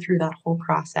do go through that whole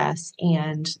process,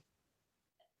 and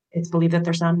it's believed that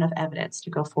there's not enough evidence to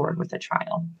go forward with the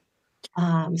trial.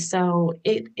 So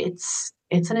it's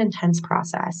an intense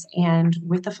process. And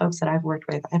with the folks that I've worked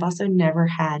with, I've also never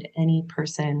had any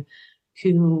person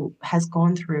who has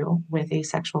gone through with a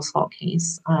sexual assault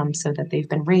case, so that they've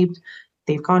been raped,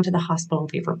 they've gone to the hospital,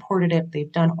 they've reported it,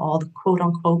 they've done all the quote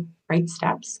unquote right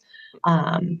steps.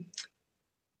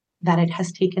 that it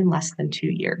has taken less than 2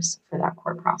 years for that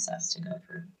court process to go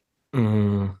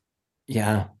through.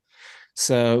 Yeah.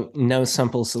 So no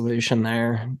simple solution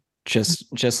there.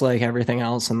 Just like everything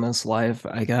else in this life,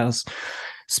 I guess.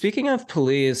 Speaking of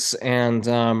police and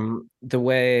the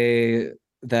way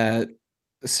that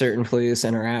certain police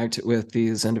interact with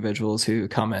these individuals who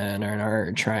come in and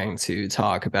are trying to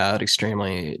talk about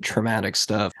extremely traumatic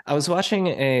stuff. I was watching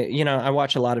I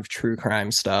watch a lot of true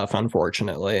crime stuff.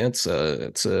 Unfortunately, it's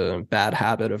a bad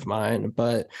habit of mine,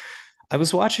 but I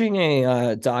was watching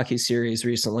a docu-series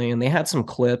recently, and they had some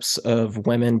clips of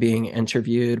women being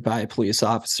interviewed by police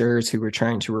officers who were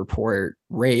trying to report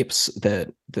rapes that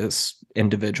this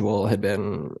individual had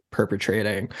been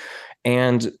perpetrating.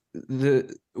 And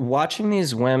watching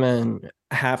these women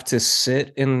have to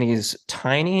sit in these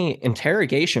tiny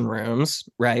interrogation rooms,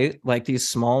 right? Like these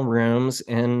small rooms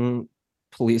in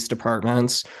police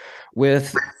departments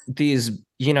with these,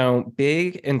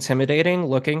 big, intimidating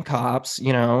looking cops,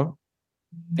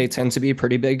 they tend to be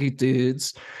pretty big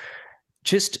dudes,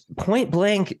 just point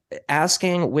blank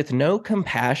asking with no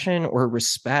compassion or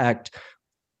respect,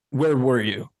 where were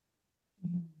you?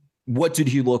 What did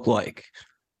he look like?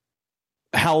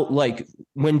 How, like,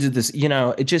 when did this,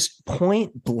 it just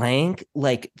point blank,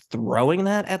 like throwing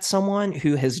that at someone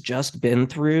who has just been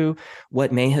through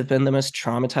what may have been the most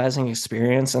traumatizing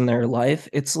experience in their life.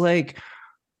 It's like,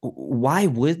 why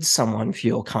would someone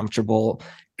feel comfortable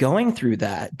going through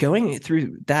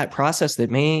that process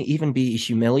that may even be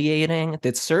humiliating,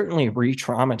 that's certainly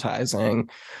re-traumatizing?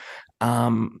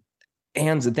 And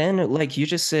then, like you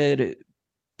just said,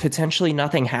 potentially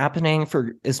nothing happening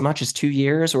for as much as 2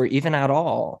 years or even at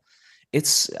all.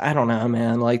 I don't know,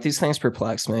 man. Like, these things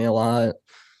perplex me a lot.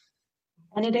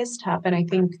 And it is tough. And I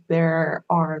think there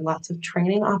are lots of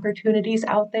training opportunities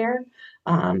out there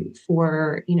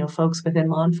for, folks within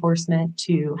law enforcement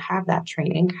to have that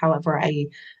training. However, I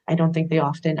don't think they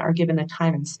often are given the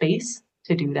time and space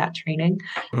to do that training.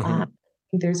 I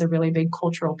think there's a really big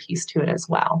cultural piece to it as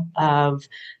well, of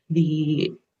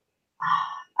the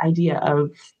idea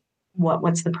of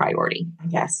what's the priority, I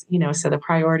guess. So the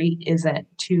priority isn't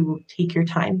to take your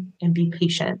time and be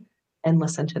patient and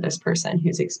listen to this person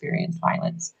who's experienced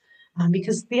violence.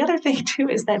 Because the other thing too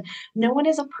is that no one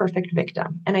is a perfect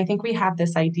victim. And I think we have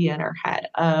this idea in our head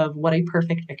of what a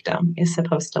perfect victim is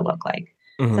supposed to look like.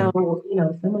 So,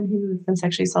 someone who's been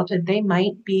sexually assaulted, they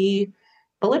might be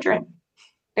belligerent.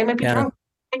 They might be drunk.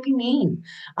 They might be mean.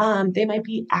 They might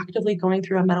be actively going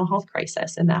through a mental health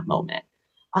crisis in that moment.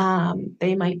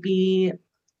 They might be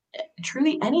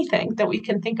truly anything that we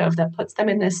can think of that puts them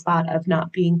in this spot of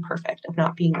not being perfect, of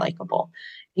not being likable.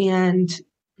 And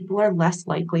people are less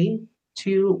likely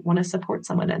to want to support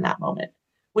someone in that moment,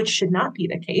 which should not be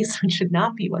the case, which should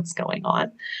not be what's going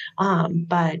on.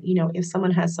 But, if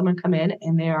someone has someone come in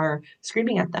and they are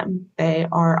screaming at them, they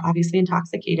are obviously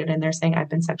intoxicated and they're saying, I've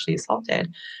been sexually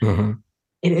assaulted.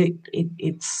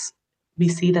 It's we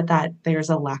see that there's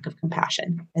a lack of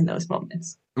compassion in those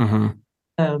moments.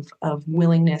 Of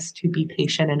willingness to be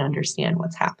patient and understand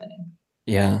what's happening.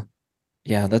 Yeah,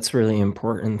 that's really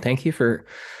important. Thank you for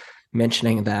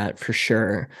mentioning that, for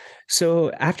sure.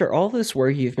 So after all this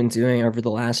work you've been doing over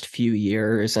the last few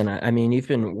years, and I mean, you've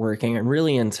been working in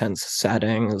really intense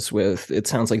settings with, it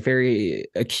sounds like, very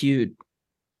acute,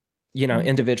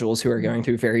 individuals who are going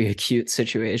through very acute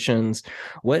situations.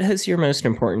 What has your most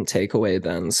important takeaway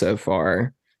then so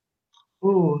far?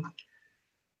 Ooh.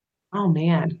 Oh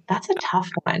man, that's a tough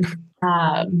one.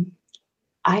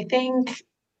 I think,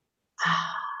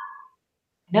 I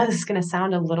know this is going to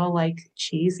sound a little like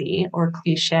cheesy or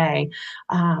cliche,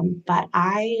 but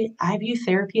I view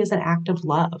therapy as an act of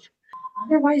love.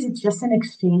 Otherwise, it's just an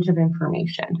exchange of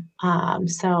information.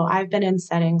 So I've been in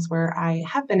settings where I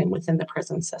have been within the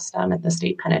prison system at the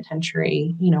state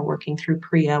penitentiary, working through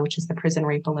PREA, which is the Prison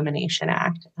Rape Elimination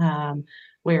Act,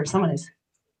 where someone is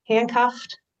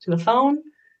handcuffed to the phone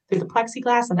through the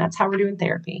plexiglass, and that's how we're doing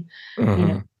therapy.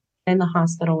 In the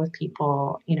hospital with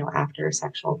people, after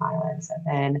sexual violence,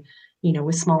 and then,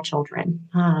 with small children,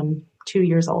 2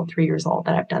 years old, 3 years old,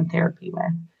 that I've done therapy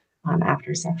with,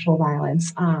 after sexual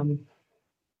violence,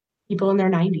 people in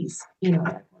their 90s,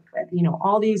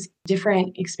 all these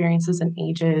different experiences and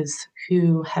ages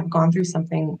who have gone through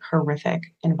something horrific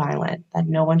and violent that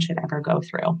no one should ever go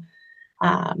through.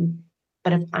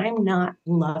 But if I'm not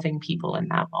loving people in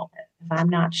that moment, if I'm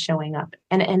not showing up,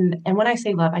 and when I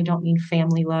say love, I don't mean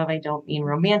family love, I don't mean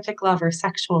romantic love or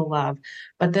sexual love,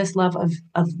 but this love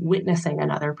of witnessing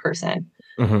another person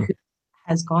who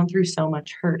has gone through so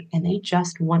much hurt and they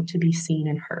just want to be seen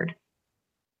and heard.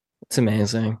 It's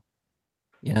amazing.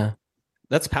 Yeah,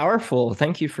 that's powerful.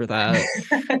 Thank you for that.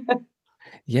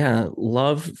 Yeah,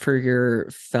 love for your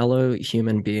fellow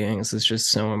human beings is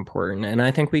just so important. And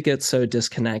I think we get so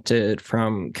disconnected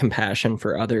from compassion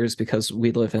for others because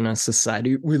we live in a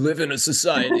society. We live in a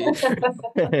society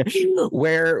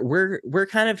where we're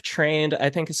kind of trained, I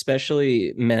think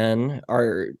especially men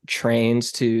are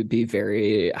trained to be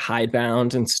very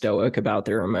hidebound and stoic about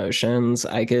their emotions.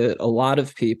 I get a lot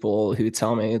of people who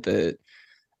tell me that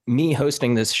me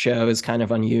hosting this show is kind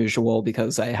of unusual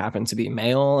because I happen to be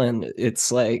male. And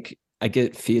it's like, I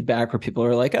get feedback where people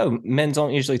are like, oh, men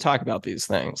don't usually talk about these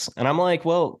things. And I'm like,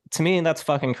 well, to me, that's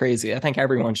fucking crazy. I think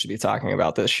everyone should be talking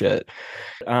about this shit.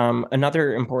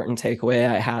 Another important takeaway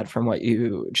I had from what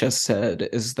you just said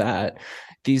is that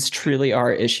these truly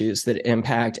are issues that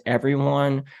impact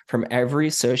everyone from every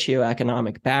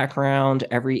socioeconomic background,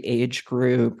 every age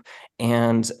group.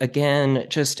 And again,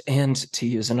 and to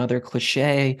use another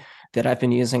cliche that I've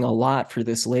been using a lot for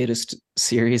this latest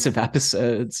series of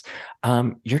episodes,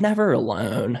 you're never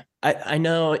alone. I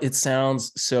know it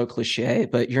sounds so cliche,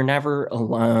 but you're never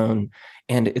alone.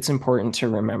 And it's important to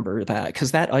remember that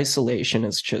because that isolation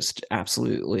is just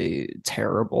absolutely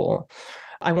terrible.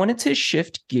 I wanted to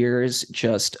shift gears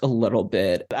just a little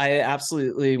bit. I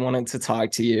absolutely wanted to talk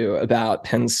to you about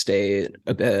Penn State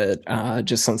a bit,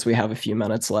 just since we have a few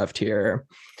minutes left here.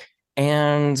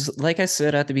 And like I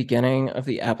said at the beginning of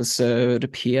the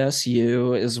episode,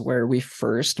 PSU is where we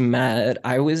first met.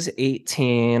 I was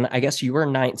 18. I guess you were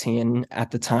 19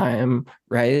 at the time,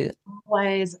 right?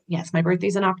 Yes, my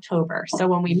birthday's in October. So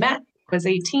when we met, I was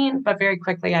 18, but very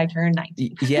quickly I turned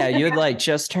 19. Yeah, you had like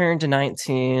just turned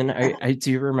 19. I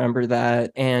do remember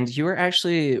that. And you were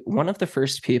actually one of the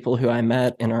first people who I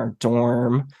met in our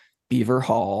dorm, Beaver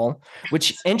Hall,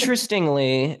 which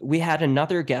interestingly, we had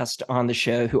another guest on the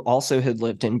show who also had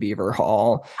lived in Beaver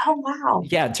Hall. Oh, wow.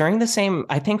 Yeah,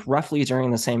 I think roughly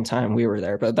during the same time we were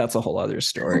there, but that's a whole other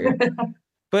story.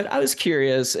 But I was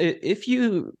curious if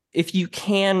you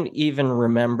can even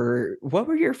remember, what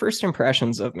were your first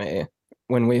impressions of me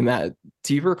when we met?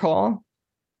 Do you recall?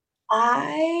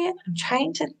 I'm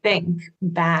trying to think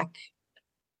back.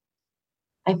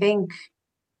 I think,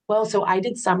 well, so I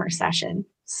did summer session.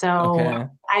 So Okay.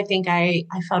 I think I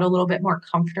felt a little bit more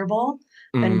comfortable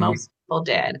than Mm, most people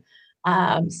did.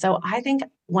 So I think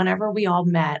whenever we all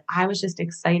met, I was just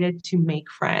excited to make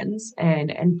friends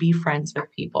and be friends with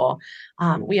people.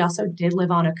 We also did live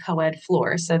on a co-ed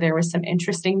floor, so there was some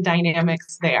interesting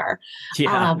dynamics there.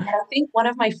 yeah. But I think one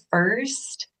of my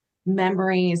first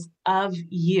memories of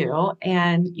you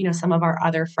and some of our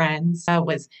other friends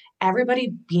was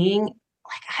everybody being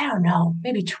like, I don't know,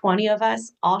 maybe 20 of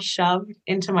us all shoved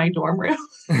into my dorm room.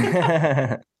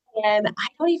 And I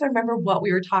don't even remember what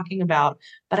we were talking about,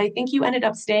 but I think you ended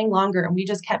up staying longer and we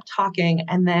just kept talking.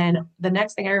 And then the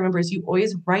next thing I remember is you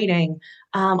always writing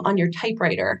on your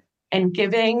typewriter and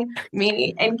giving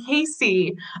me and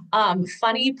Casey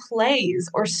funny plays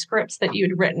or scripts that you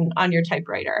had written on your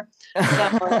typewriter. So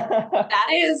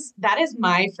that is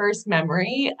my first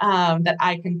memory that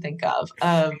I can think of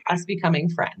us becoming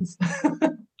friends.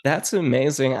 That's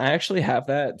amazing. I actually have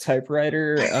that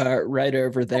typewriter right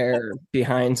over there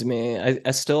behind me.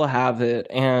 I still have it.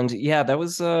 And yeah, that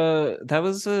was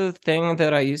a thing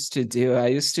that I used to do. I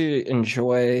used to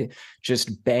enjoy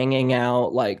just banging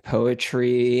out like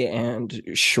poetry and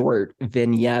short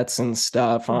vignettes and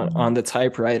stuff on the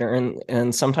typewriter.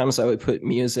 And sometimes I would put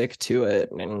music to it.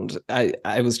 And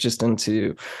I was just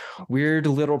into weird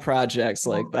little projects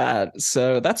like that.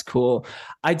 So that's cool.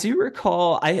 I do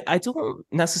recall, I don't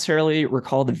necessarily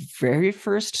recall the very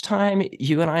first time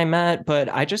you and I met, but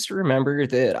I just remember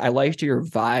that I liked your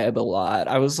vibe a lot.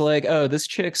 I was like, oh, this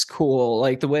chick's cool.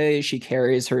 Like the way she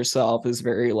carries herself is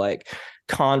very like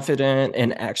confident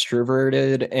and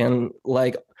extroverted and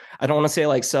like, I don't want to say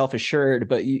like self-assured,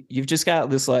 but you've just got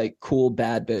this like cool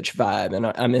bad bitch vibe and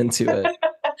I'm into it.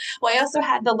 Well, I also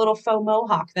had the little faux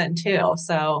mohawk then too.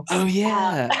 So Oh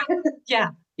yeah. yeah,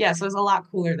 yeah. So it was a lot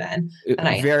cooler then than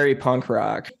I am. Very punk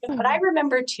rock. But I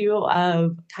remember too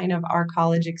of kind of our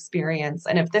college experience.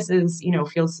 And if this is,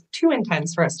 feels too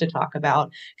intense for us to talk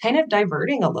about, kind of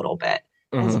diverting a little bit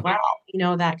as Mhm.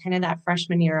 well. That kind of that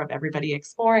freshman year of everybody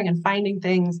exploring and finding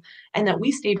things, and that we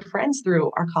stayed friends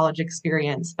through our college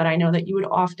experience. But I know that you would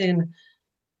often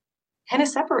kind of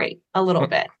separate a little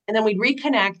bit. And then we'd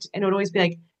reconnect and it would always be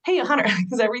like, hey, Hunter,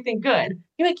 is everything good?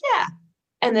 You're like, yeah.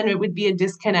 And then it would be a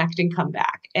disconnect and come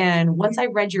back. And once I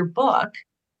read your book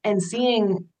and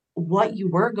seeing what you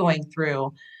were going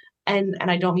through, and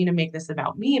I don't mean to make this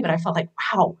about me, but I felt like,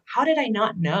 wow, how did I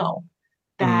not know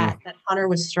Mm. that Hunter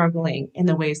was struggling in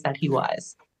the ways that he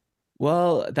was?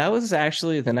 Well, that was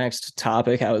actually the next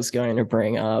topic I was going to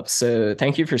bring up. So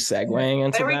thank you for segueing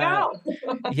into There we that.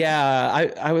 go. Yeah,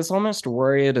 I was almost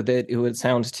worried that it would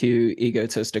sound too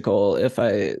egotistical if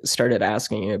I started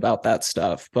asking you about that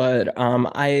stuff. But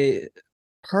I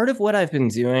part of what I've been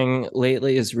doing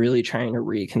lately is really trying to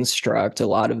reconstruct a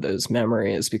lot of those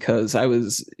memories because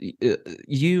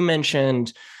you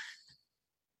mentioned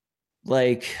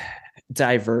like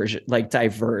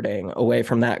diverting away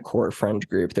from that core friend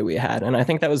group that we had. And I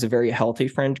think that was a very healthy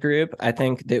friend group. I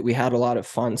think that we had a lot of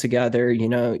fun together,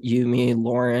 you, me,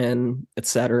 Lauren,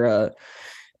 etc.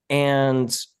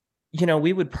 And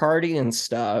we would party and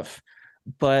stuff.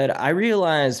 But I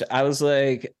realized I was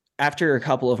like, after a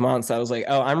couple of months, I was like,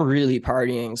 oh, I'm really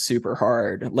partying super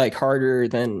hard, like harder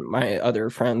than my other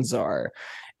friends are.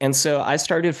 And so I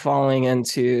started falling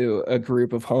into a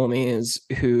group of homies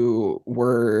who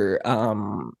were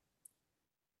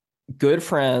good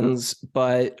friends,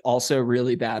 but also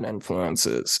really bad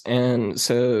influences. And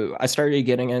so I started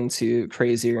getting into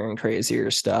crazier and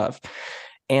crazier stuff.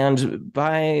 And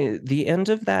by the end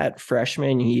of that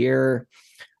freshman year,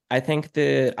 I think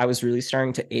that I was really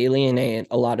starting to alienate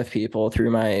a lot of people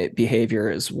through my behavior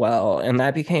as well. And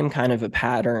that became kind of a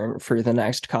pattern for the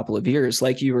next couple of years.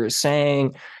 Like you were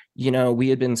saying, we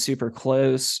had been super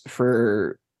close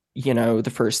for,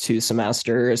 the first 2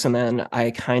 semesters. And then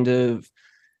I kind of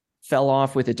fell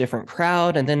off with a different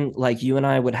crowd. And then like you and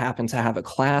I would happen to have a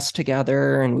class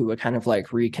together and we would kind of like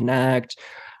reconnect.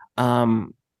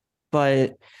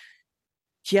 But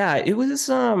yeah, it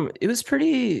was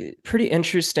pretty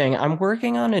interesting. I'm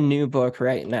working on a new book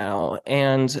right now,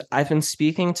 and I've been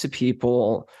speaking to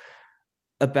people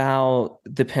about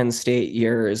the Penn State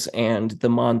years and the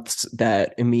months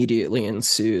that immediately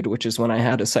ensued, which is when I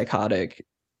had a psychotic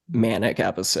manic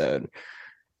episode.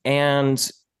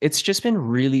 And it's just been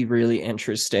really, really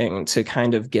interesting to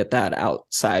kind of get that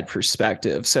outside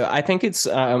perspective. So I think it's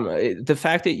the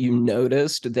fact that you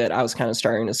noticed that I was kind of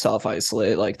starting to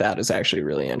self-isolate like that is actually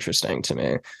really interesting to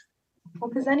me.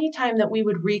 Well, because anytime that we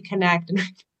would reconnect, and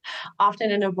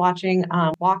often end up watching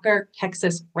Walker,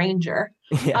 Texas Ranger,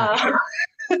 Yeah. uh,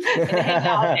 and hang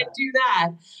out and do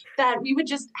that we would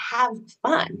just have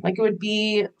fun. Like it would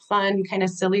be fun, kind of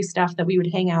silly stuff that we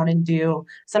would hang out and do.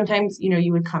 Sometimes,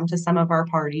 you would come to some of our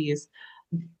parties.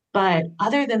 But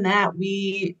other than that,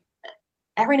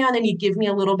 every now and then you'd give me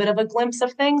a little bit of a glimpse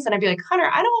of things and I'd be like, Hunter,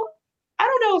 I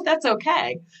don't know if that's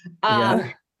okay.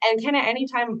 Yeah. And kind of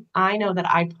anytime I know that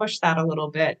I push that a little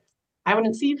bit, I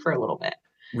wouldn't see you for a little bit.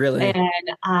 Really.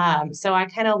 And so I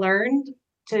kind of learned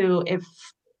to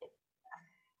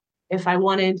if I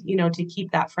wanted, to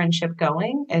keep that friendship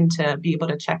going and to be able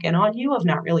to check in on you, of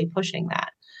not really pushing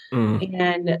that. Mm.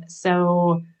 And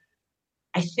so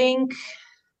I think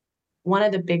one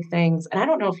of the big things, and I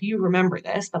don't know if you remember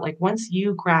this, but like once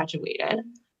you graduated,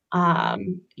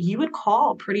 you would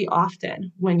call pretty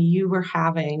often when you were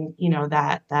having,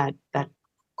 that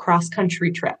cross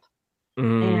country trip,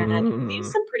 and leave Mm.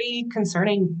 some pretty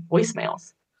concerning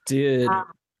voicemails. Dude.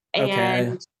 Okay.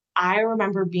 And I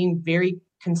remember being very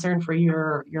concerned for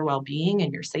your well-being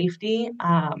and your safety.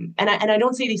 And I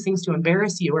don't say these things to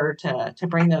embarrass you or to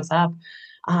bring those up.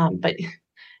 But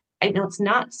I know it's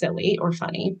not silly or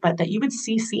funny, but that you would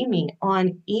CC me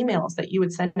on emails that you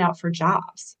would send out for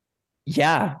jobs.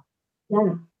 Yeah.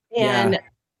 Yeah. Yeah. And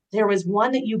there was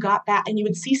one that you got back, and you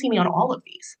would CC me on all of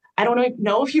these. I don't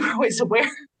know if you were always aware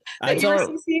I that you were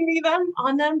don't CCing me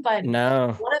them, but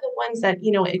know. one of the ones that,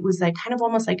 it was like kind of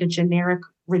almost like a generic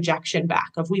rejection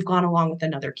back of we've gone along with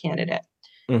another candidate.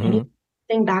 And you Hmm.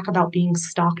 think back about being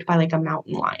stalked by like a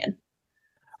mountain lion.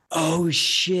 Oh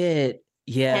shit.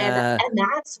 And Yeah. and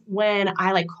that's when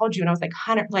I like called you and I was like,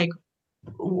 Hunter, like,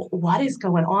 what is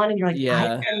going on? And you're like, I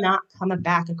Yeah. am not coming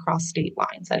back across state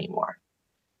lines anymore.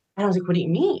 And I was like, what do you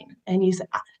mean? And you said,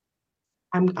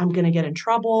 I'm gonna get in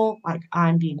trouble. Like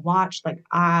I'm being watched. Like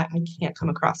I can't come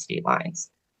across state lines.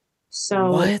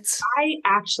 So What? I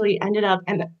actually ended up,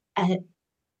 and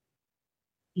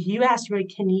you asked me,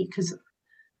 can you, because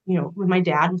with my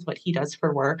dad, with what he does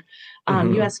for work, you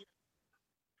Hmm. asked,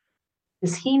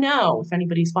 does he know if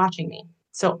anybody's watching me?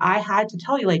 So I had to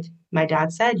tell you, like my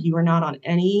dad said, you are not on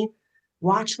any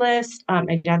watch list.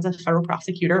 My dad's a federal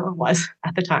prosecutor, or was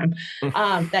at the time,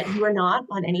 that you are not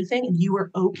on anything and you were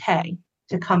okay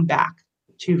to come back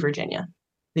to Virginia,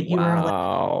 that you were allowed to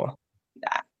Wow. do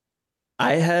that.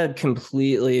 I had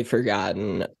completely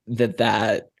forgotten that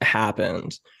that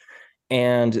happened.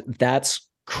 And that's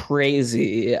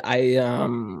crazy.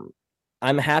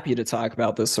 I'm happy to talk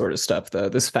about this sort of stuff though.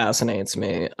 This fascinates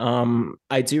me.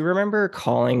 I do remember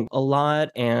calling a lot,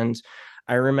 and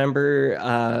I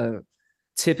remember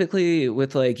typically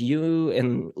with like you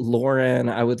and Lauren,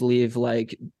 I would leave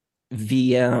like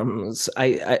VMs,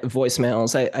 I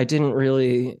voicemails. I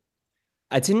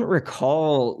didn't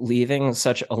recall leaving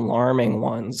such alarming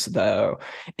ones, though.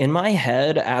 In my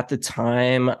head at the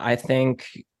time, I think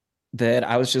that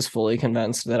I was just fully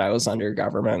convinced that I was under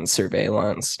government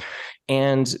surveillance.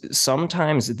 And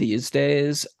sometimes these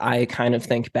days, I kind of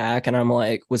think back and I'm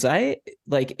like, was I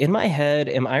like in my head,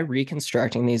 am I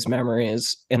reconstructing these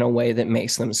memories in a way that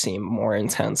makes them seem more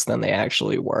intense than they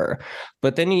actually were?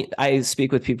 But then I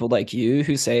speak with people like you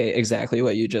who say exactly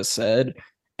what you just said.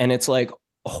 And it's like,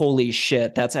 holy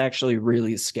shit, that's actually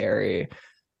really scary.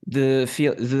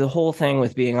 The whole thing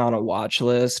with being on a watch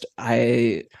list,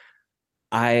 I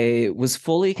was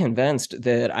fully convinced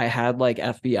that I had like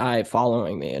FBI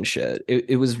following me and shit.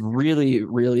 It was really,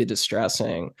 really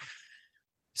distressing.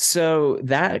 So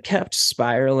that kept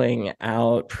spiraling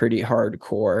out pretty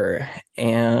hardcore.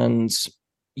 And,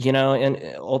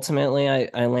 and ultimately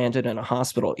I landed in a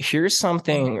hospital. Here's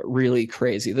something really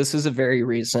crazy. This is a very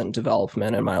recent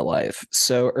development in my life.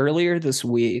 So earlier this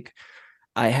week,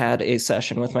 I had a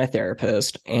session with my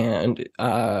therapist, and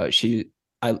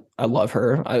I love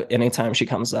her. Anytime she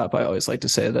comes up, I always like to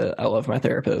say that I love my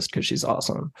therapist because she's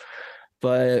awesome.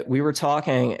 But we were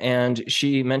talking and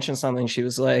she mentioned something. She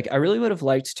was like, I really would have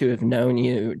liked to have known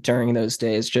you during those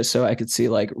days just so I could see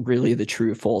like really the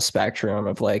true full spectrum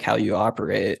of like how you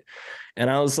operate. And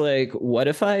I was like, what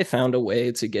if I found a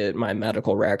way to get my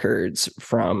medical records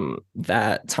from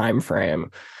that time frame?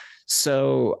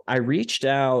 So I reached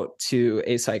out to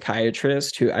a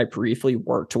psychiatrist who I briefly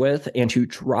worked with and who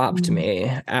dropped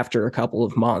me after a couple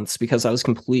of months because I was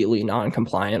completely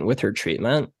non-compliant with her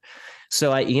treatment.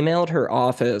 So I emailed her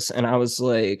office and I was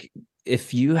like,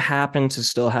 if you happen to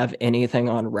still have anything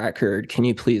on record, can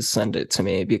you please send it to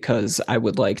me? Because I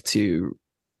would like to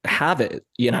have it,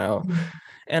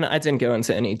 And I didn't go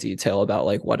into any detail about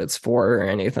like what it's for or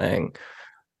anything.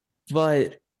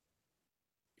 But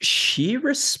she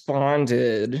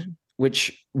responded,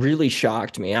 which really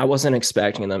shocked me. I wasn't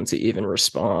expecting them to even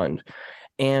respond.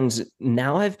 And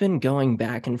now I've been going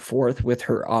back and forth with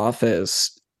her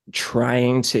office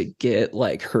trying to get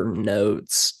like her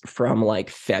notes from like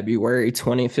February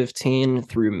 2015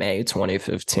 through May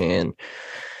 2015.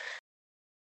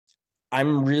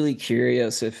 I'm really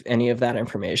curious if any of that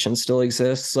information still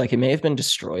exists. Like it may have been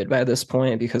destroyed by this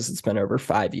point because it's been over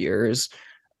 5 years.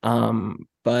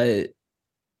 But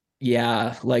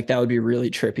yeah, like that would be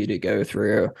really trippy to go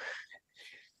through.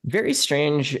 Very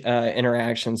strange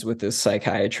interactions with this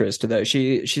psychiatrist, though.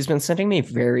 She's been sending me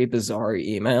very bizarre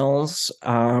emails,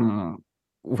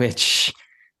 which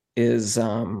is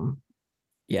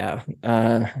yeah,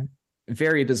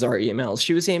 very bizarre emails.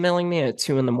 She was emailing me at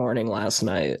 2 a.m. last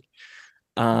night,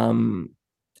 um,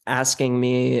 asking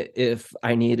me if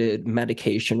I needed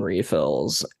medication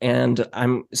refills. And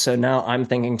now I'm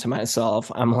thinking to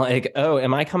myself, I'm like, oh,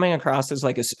 am I coming across as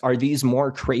like, are these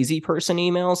more crazy person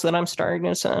emails that I'm starting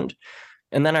to send?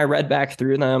 And then I read back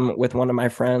through them with one of my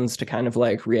friends to kind of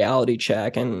like reality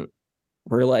check. And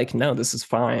we're like, no, this is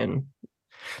fine.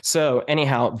 So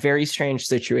anyhow, very strange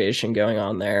situation going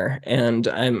on there. And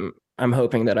I'm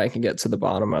hoping that I can get to the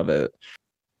bottom of it.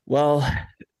 Well,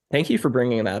 thank you for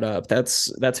bringing that up. That's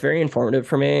very informative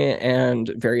for me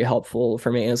and very helpful for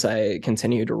me as I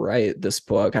continue to write this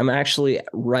book. I'm actually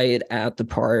right at the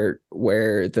part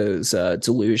where those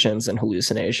delusions and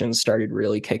hallucinations started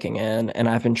really kicking in, and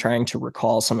I've been trying to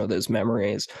recall some of those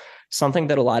memories. Something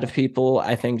that a lot of people,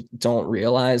 I think, don't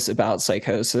realize about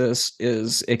psychosis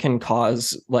is it can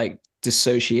cause like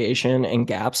dissociation and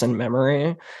gaps in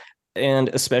memory. And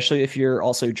especially if you're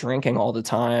also drinking all the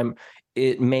time,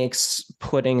 it makes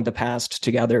putting the past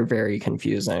together very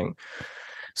confusing.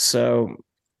 So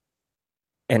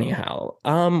anyhow,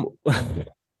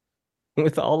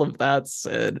 with all of that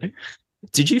said,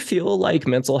 did you feel like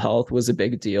mental health was a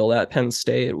big deal at Penn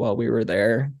State while we were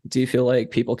there? Do you feel like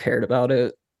people cared about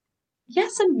it?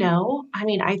 Yes and no. I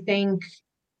mean, I think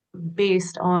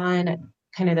based on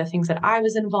kind of the things that I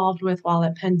was involved with while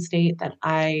at Penn State, that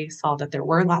I saw that there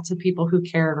were lots of people who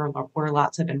cared, or there were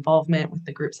lots of involvement with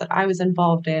the groups that I was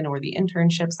involved in or the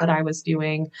internships that I was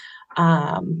doing.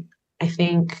 I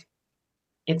think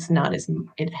it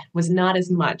was not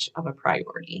as much of a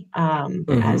priority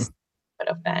as it would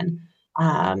have been.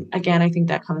 Again, I think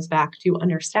that comes back to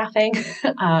understaffing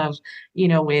of,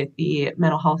 with the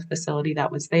mental health facility that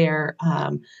was there,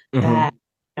 that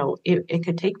it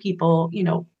could take people,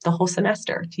 the whole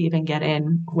semester to even get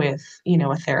in with,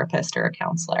 a therapist or a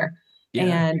counselor. Yeah.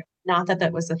 And not that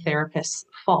that was the therapist's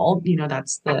fault,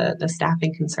 that's the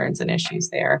staffing concerns and issues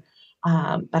there.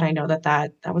 But I know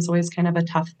that was always kind of a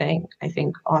tough thing. I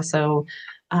think also,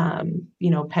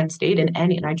 Penn State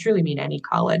and I truly mean any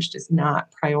college does not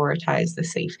prioritize the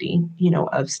safety,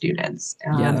 of students.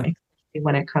 Yeah.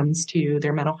 When it comes to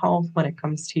their mental health, when it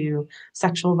comes to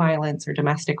sexual violence or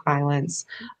domestic violence,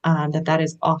 that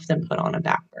is often put on a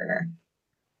back burner.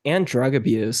 And drug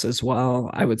abuse as well.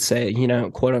 I would say,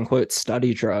 quote unquote,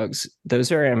 study drugs.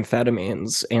 Those are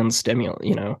amphetamines and stimulant,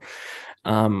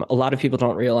 a lot of people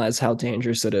don't realize how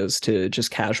dangerous it is to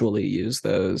just casually use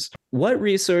those. What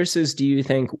resources do you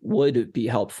think would be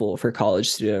helpful for college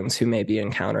students who may be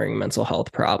encountering mental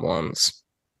health problems?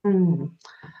 Hmm.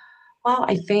 Well,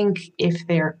 I think if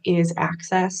there is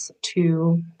access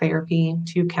to therapy,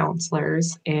 to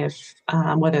counselors, if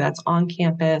whether that's on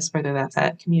campus, whether that's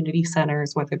at community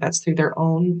centers, whether that's through their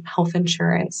own health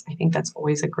insurance, I think that's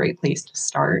always a great place to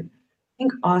start. I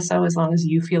think also, as long as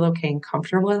you feel okay and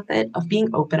comfortable with it, of being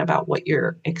open about what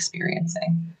you're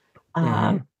experiencing.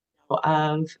 Um, Mm-hmm.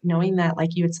 of knowing that,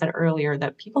 like you had said earlier,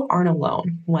 that people aren't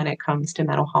alone when it comes to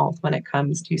mental health, when it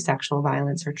comes to sexual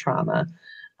violence or trauma,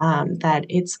 that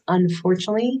it's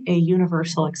unfortunately a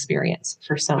universal experience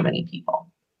for so many people.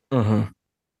 Mm-hmm.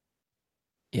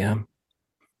 Yeah.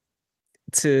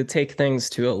 To take things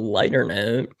to a lighter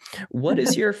note, what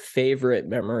is your favorite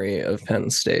memory of Penn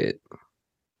State?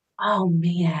 Oh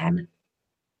man.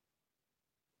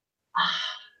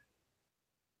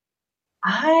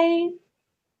 I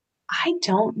I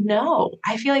don't know.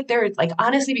 I feel like there like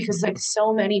honestly because like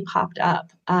so many popped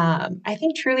up. I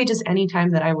think truly just any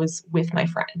time that I was with my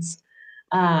friends.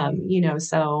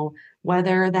 So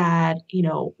whether that,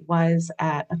 was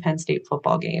at a Penn State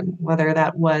football game, whether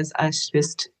that was us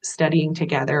just studying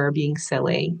together or being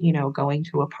silly, going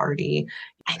to a party.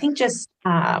 I think just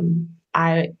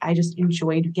I just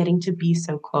enjoyed getting to be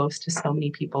so close to so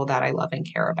many people that I love and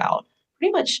care about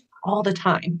pretty much all the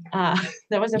time.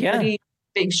 That was a Yeah. pretty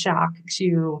big shock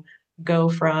to go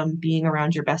from being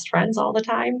around your best friends all the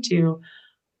time to,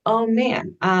 oh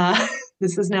man,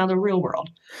 this is now the real world.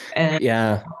 And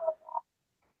Yeah.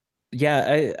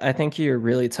 Yeah, I think you're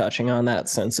really touching on that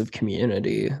sense of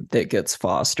community that gets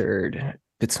fostered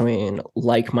between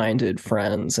like-minded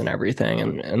friends and everything,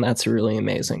 and that's a really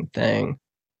amazing thing.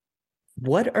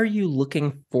 What are you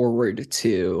looking forward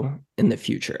to in the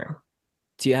future?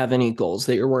 Do you have any goals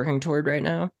that you're working toward right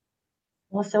now?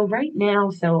 well, so right now,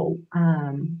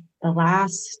 the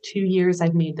last 2 years,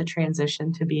 I've made the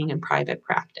transition to being in private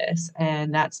practice,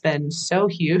 and that's been so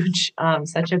huge,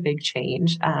 such a big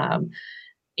change.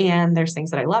 And there's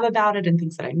things that I love about it and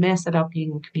things that I miss about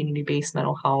being in community-based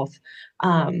mental health.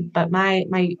 But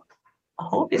my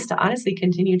hope is to honestly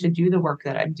continue to do the work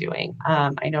that I'm doing.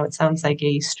 I know it sounds like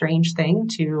a strange thing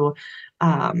to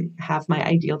have my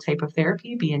ideal type of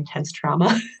therapy be intense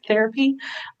trauma therapy.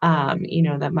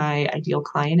 That my ideal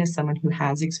client is someone who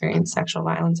has experienced sexual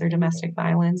violence or domestic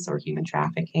violence or human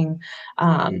trafficking.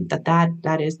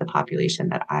 That is the population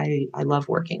that I love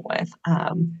working with.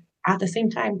 At the same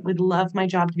time, would love my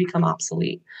job to become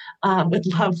obsolete. Would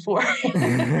love for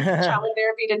trauma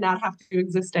therapy to not have to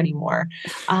exist anymore.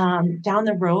 Down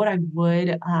the road, I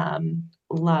would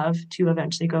love to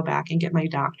eventually go back and get my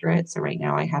doctorate. So right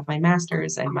now I have my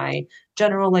master's and my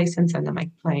general license and then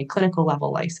my clinical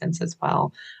level license as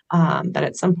well. But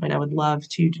at some point I would love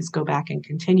to just go back and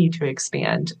continue to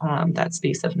expand that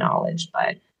space of knowledge.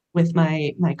 But with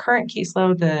my current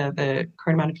caseload, the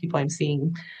current amount of people I'm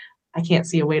seeing, I can't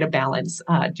see a way to balance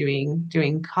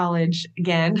doing college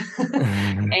again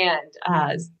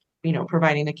and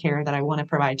providing the care that I want to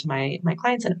provide to my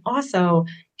clients, and also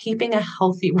keeping a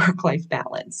healthy work life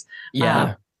balance. Um,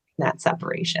 Yeah. that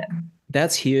separation.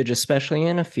 That's huge, especially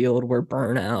in a field where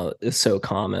burnout is so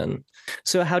common.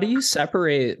 So, how do you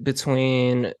separate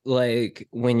between like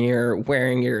when you're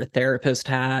wearing your therapist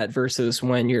hat versus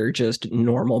when you're just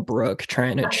normal Brooke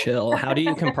trying to chill? How do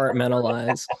you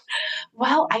compartmentalize?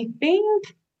 Well, I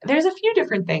think there's a few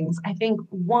different things. I think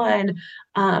one,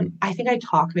 I think I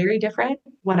talk very different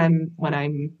when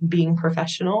I'm being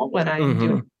professional, when I'm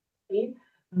doing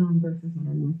Hmm. versus when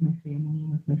I'm with my family,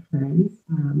 with my friends.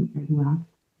 I laugh.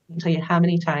 I can tell you how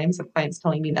many times a client's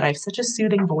telling me that I have such a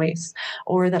soothing voice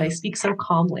or that I speak so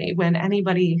calmly when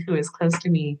anybody who is close to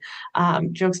me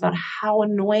jokes about how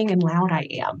annoying and loud I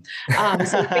am.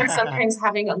 So I think sometimes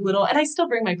having a little, and I still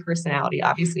bring my personality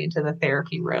obviously into the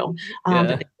therapy room, but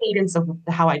Yeah. the cadence of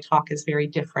how I talk is very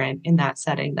different in that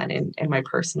setting than in my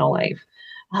personal life.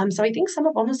 So I think some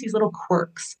of almost these little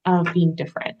quirks of being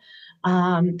different.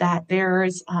 That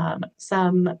there's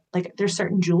there's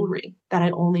certain jewelry that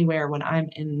I only wear when I'm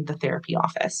in the therapy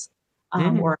office,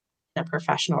 Mm. or a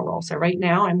professional role. So right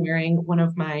now I'm wearing one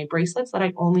of my bracelets that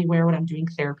I only wear when I'm doing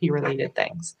therapy related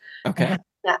things. And Okay. having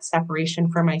that separation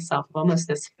for myself of almost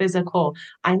this physical,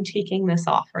 I'm taking this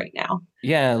off right now.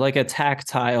 Yeah, like a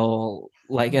tactile,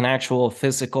 like an actual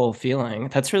physical feeling.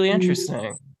 That's really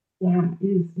interesting. Yeah,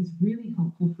 is really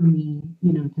helpful for me,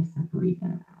 to separate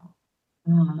that out.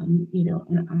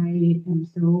 And I am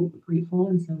so grateful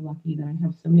and so lucky that I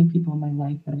have so many people in my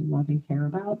life that I love and care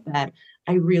about that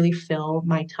I really fill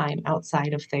my time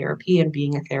outside of therapy and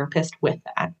being a therapist with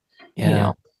that, you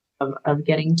Yeah. know, of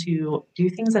getting to do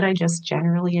things that I just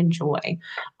generally enjoy,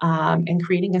 and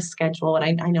creating a schedule.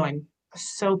 And I know I'm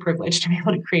so privileged to be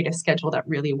able to create a schedule that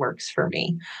really works for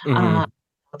me. Um, Hmm.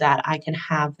 that I can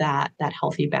have that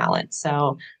healthy balance.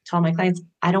 So tell my clients,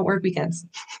 I don't work weekends.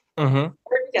 Hmm.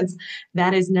 Weekends.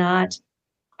 That is not,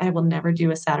 I will never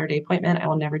do a Saturday appointment. I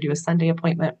will never do a Sunday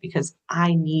appointment because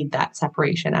I need that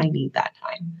separation. I need that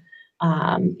time.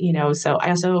 So I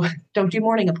also don't do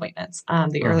morning appointments.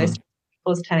 The Hmm. earliest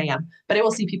is 10 a.m., but I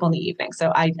will see people in the evening.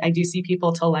 So I do see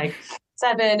people till like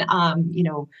 7.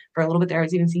 For a little bit there, I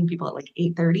was even seeing people at like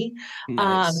 8:30.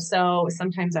 Nice. So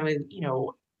sometimes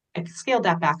I've scaled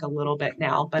that back a little bit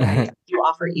now, but I do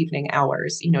offer evening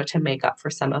hours, to make up for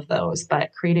some of those.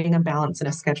 But creating a balance and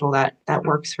a schedule that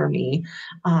works for me,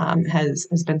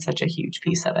 has been such a huge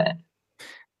piece of it.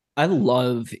 I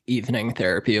love evening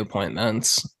therapy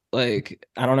appointments. Like,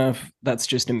 I don't know if that's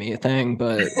just a me thing,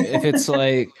 but if it's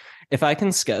like, if I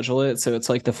can schedule it so it's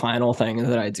like the final thing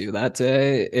that I do that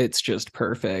day, it's just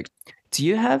perfect. Do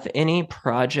you have any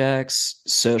projects,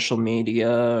 social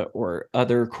media, or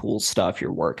other cool stuff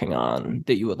you're working on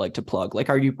that you would like to plug? Like,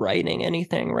 are you writing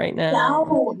anything right now?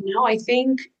 No, no, I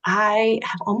think I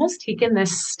have almost taken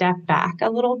this step back a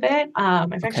little bit.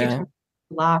 I've actually Okay. talked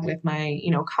a lot with my,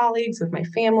 colleagues, with my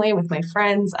family, with my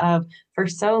friends of for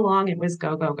so long it was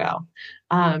go, go, go.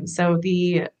 So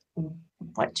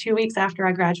 2 weeks after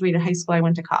I graduated high school, I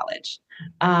went to college.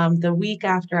 The week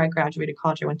after I graduated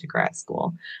college, I went to grad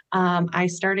school. I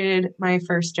started my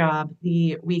first job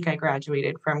the week I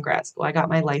graduated from grad school. I got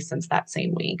my license that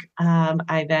same week.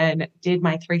 I then did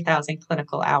my 3,000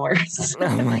 clinical hours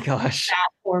Oh my gosh.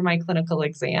 for my clinical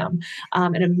exam,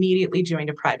 and immediately joined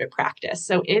a private practice.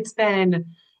 So it's been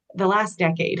the last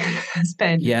decade has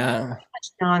been Yeah.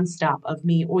 nonstop of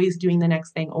me always doing the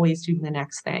next thing, always doing the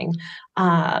next thing.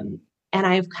 Um, and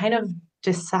I've kind of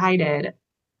decided,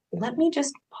 let me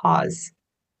just pause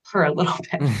for a little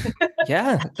bit.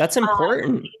 Yeah, that's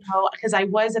important. Because I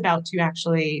was about to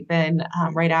actually then,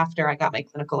 right after I got my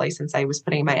clinical license, I was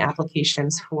putting my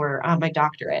applications for my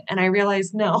doctorate, and I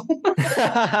realized, no,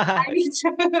 I need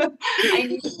to, I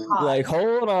need to Like, pause.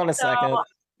 hold on a So second.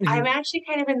 I'm actually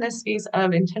kind of in this phase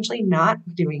of intentionally not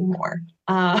doing more.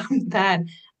 That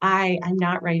I'm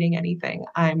not writing anything.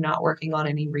 I'm not working on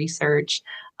any research.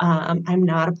 I'm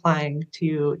not applying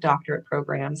to doctorate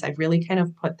programs. I've really kind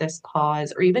of put this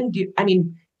pause, or even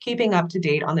keeping up to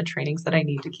date on the trainings that I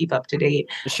need to keep up to date.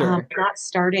 Sure. Not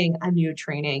starting a new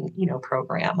training,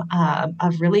 program.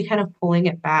 Of really kind of pulling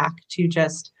it back to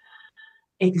just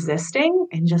existing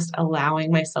and just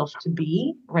allowing myself to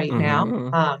be right now,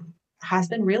 Hmm. has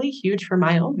been really huge for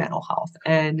my own mental health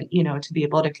and, to be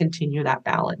able to continue that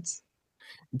balance.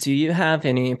 Do you have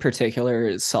any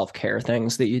particular self-care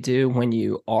things that you do when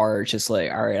you are just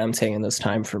like, all right, I'm taking this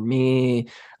time for me?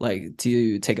 Like, do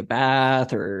you take a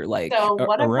bath or like So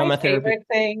one of my aromatherapy? favorite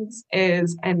things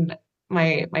is, and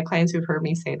my clients who've heard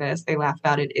me say this, they laugh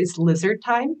about it, is lizard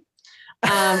time.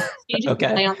 You just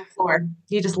Okay. lay on the floor.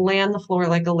 You just lay on the floor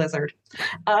like a lizard.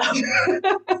 Um,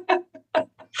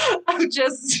 of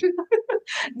just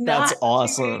That's not doing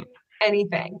awesome.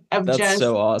 anything, of That's just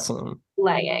so awesome.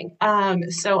 laying.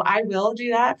 So I will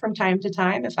do that from time to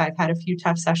time if I've had a few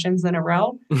tough sessions in a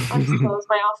row. I'll just close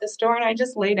my office door and I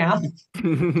just lay down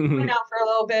for a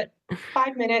little bit,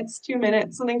 5 minutes, 2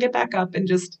 minutes, and then get back up and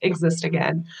just exist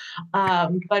again.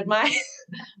 But my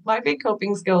my big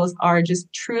coping skills are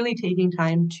just truly taking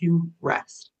time to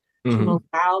rest, to Hmm.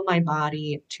 allow my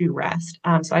body to rest.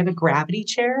 So I have a gravity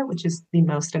chair, which is the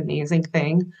most amazing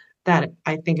thing that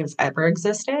I think has ever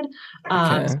existed. So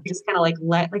Okay. you just kind of like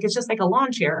it's just like a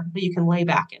lawn chair, but you can lay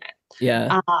back in it.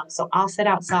 Yeah. So I'll sit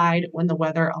outside when the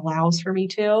weather allows for me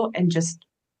to and just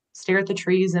stare at the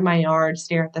trees in my yard,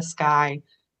 stare at the sky,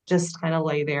 just kind of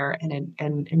lay there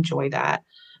and enjoy that.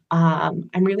 I'm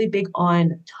really big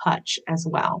on touch as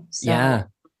well. So Yeah.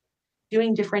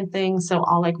 doing different things. So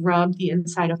I'll like rub the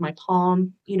inside of my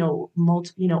palm,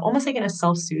 almost like in a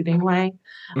self-soothing way,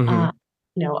 uh,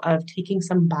 Hmm. of taking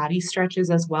some body stretches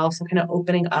as well. So kind of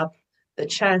opening up the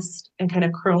chest and kind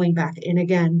of curling back in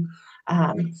again.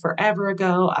 Forever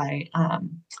ago, I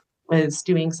was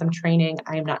doing some training.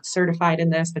 I am not certified in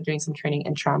this, but doing some training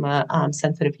in trauma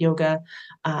sensitive yoga.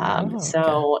 Oh, okay.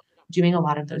 So doing a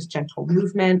lot of those gentle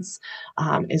movements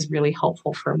is really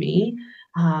helpful for me.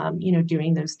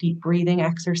 Doing those deep breathing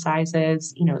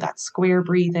exercises, that square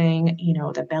breathing,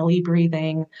 the belly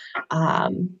breathing,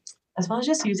 as well as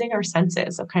just using our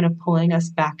senses of kind of pulling us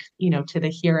back, to the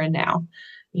here and now.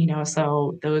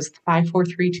 So those 5, 4,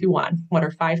 3, 2, 1. What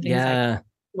are 5 things Yeah.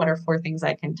 what are 4 things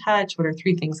I can touch? What are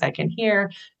 3 things I can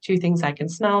hear? 2 things I can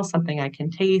smell, something I can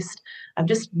taste. I'm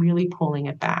just really pulling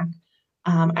it back.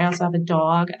 I also have a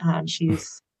dog.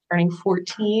 She's turning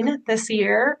 14 this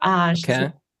year. She's a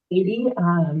Okay. baby,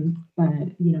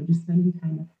 but just spending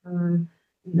time with her,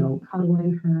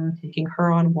 cuddling her, taking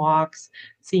her on walks,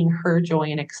 seeing her joy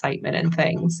and excitement and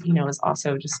things, is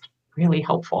also just really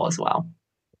helpful as well.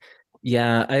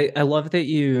 Yeah, I love that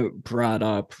you brought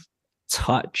up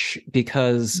touch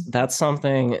because that's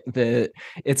something that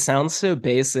it sounds so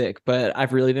basic, but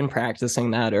I've really been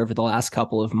practicing that over the last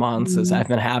couple of months as Mhm. I've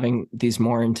been having these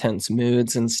more intense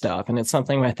moods and stuff. And it's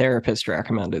something my therapist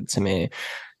recommended to me.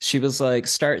 She was like,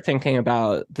 start thinking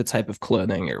about the type of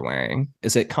clothing you're wearing.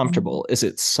 Is it comfortable? Is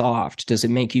it soft? Does it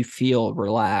make you feel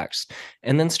relaxed?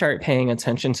 And then start paying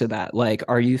attention to that. Like,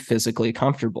 are you physically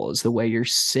comfortable? Is the way you're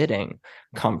sitting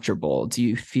comfortable? Do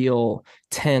you feel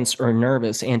tense or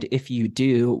nervous? And if you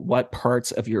do, what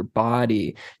parts of your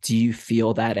body do you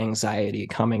feel that anxiety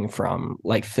coming from,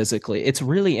 like physically? It's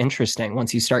really interesting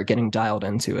once you start getting dialed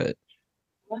into it.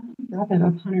 Let me brought that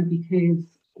up, Hunter, because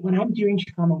when I'm doing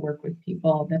trauma work with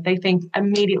people, that they think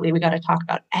immediately we got to talk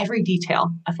about every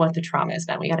detail of what the trauma has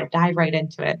been. We got to dive right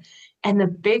into it. And the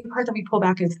big part that we pull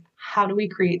back is how do we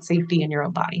create safety in your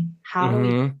own body? How do we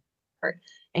Hmm. hurt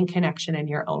and connection in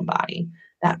your own body?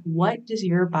 That what does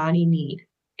your body need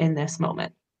in this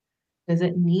moment? Does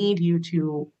it need you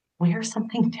to wear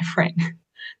something different?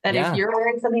 That if Yeah. you're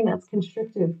wearing something that's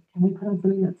constrictive, can we put on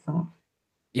something that's soft?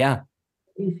 Yeah.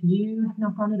 If you have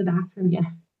not gone to the bathroom yet,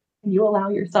 can you allow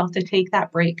yourself to take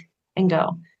that break and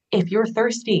go? If you're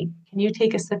thirsty, can you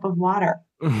take a sip of water?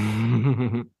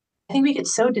 I think we get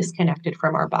so disconnected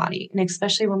from our body. And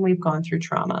especially when we've gone through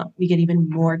trauma, we get even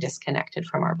more disconnected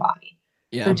from our body.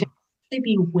 So Yeah. to actually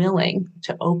be willing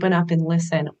to open up and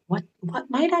listen, what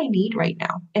might I need right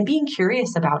now? And being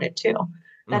curious about it too.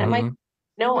 That it might Hmm.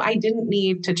 no, I didn't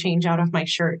need to change out of my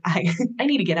shirt. I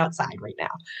need to get outside right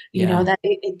now. Yeah. That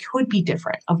it could be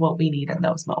different of what we need in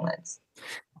those moments.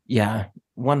 Yeah.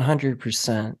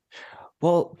 100%.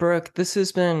 Well, Brooke, this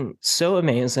has been so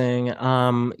amazing.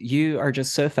 You are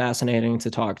just so fascinating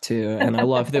to talk to, and I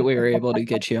love that we were able to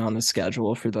get you on the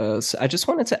schedule for this. I just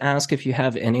wanted to ask if you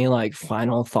have any like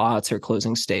final thoughts or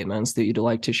closing statements that you'd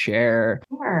like to share.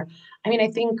 Sure. I mean,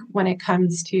 I think when it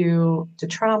comes to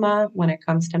trauma, when it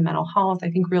comes to mental health,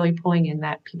 I think really pulling in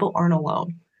that people aren't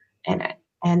alone in it,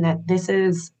 and that this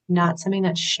is not something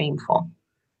that's shameful.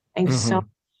 I think so much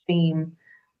Hmm. shame,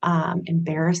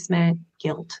 embarrassment,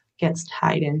 guilt gets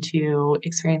tied into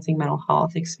experiencing mental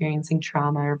health, experiencing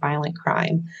trauma or violent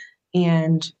crime,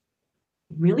 and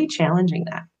really challenging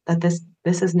that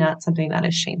this is not something that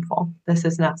is shameful. This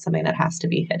is not something that has to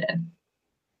be hidden.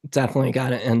 Definitely got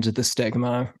to end the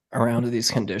stigma around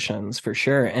these conditions for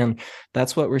sure. And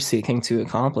that's what we're seeking to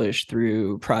accomplish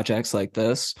through projects like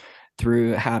this,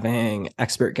 through having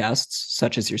expert guests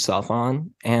such as yourself on.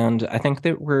 And I think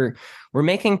that we're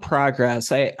making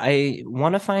progress. I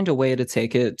want to find a way to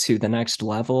take it to the next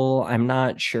level. I'm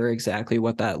not sure exactly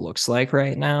what that looks like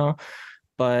right now,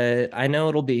 but I know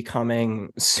it'll be coming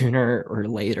sooner or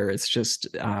later. It's just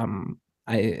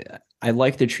I I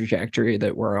like the trajectory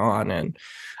that we're on, and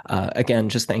again,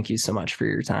 just thank you so much for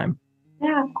your time.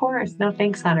 Yeah, of course. No,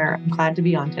 thanks, Hunter. I'm glad to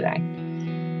be on today.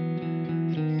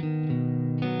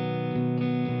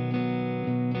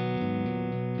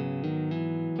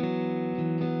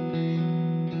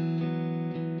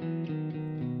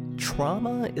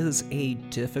 Trauma is a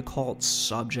difficult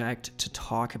subject to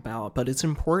talk about, but it's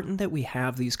important that we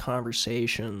have these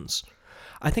conversations.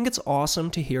 I think it's awesome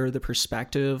to hear the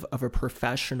perspective of a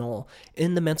professional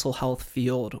in the mental health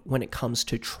field when it comes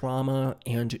to trauma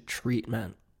and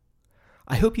treatment.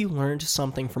 I hope you learned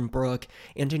something from Brooke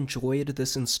and enjoyed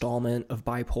this installment of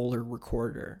Bipolar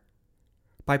Recorder.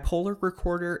 Bipolar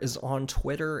Recorder is on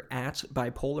Twitter at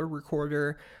Bipolar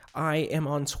Recorder. I am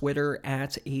on Twitter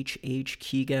at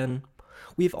HHKeegan.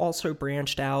 We've also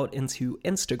branched out into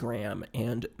Instagram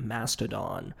and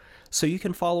Mastodon, so you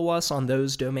can follow us on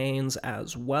those domains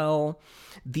as well.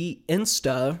 The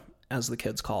Insta, as the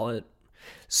kids call it,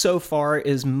 so far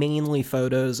is mainly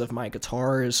photos of my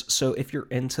guitars, so if you're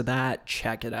into that,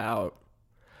 check it out.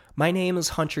 My name is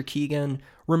Hunter Keegan.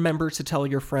 Remember to tell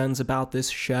your friends about this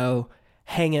show.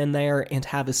 Hang in there and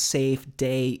have a safe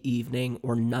day, evening,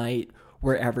 or night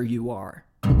wherever you are.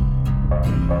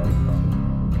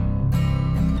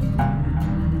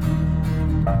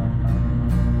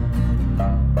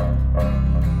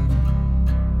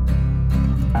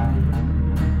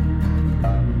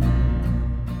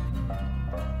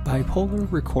 Bipolar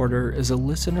Recorder is a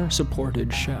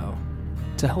listener-supported show.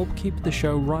 To help keep the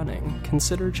show running,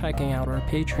 consider checking out our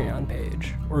Patreon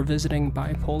page or visiting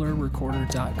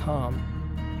bipolarrecorder.com.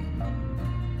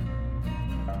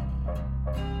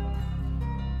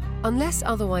 Unless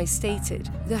otherwise stated,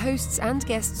 the hosts and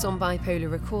guests on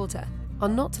Bipolar Recorder are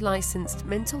not licensed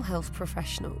mental health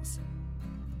professionals.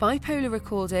 Bipolar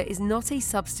Recorder is not a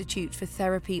substitute for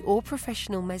therapy or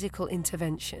professional medical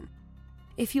intervention.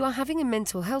 If you are having a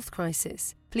mental health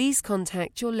crisis, please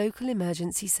contact your local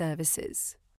emergency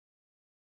services.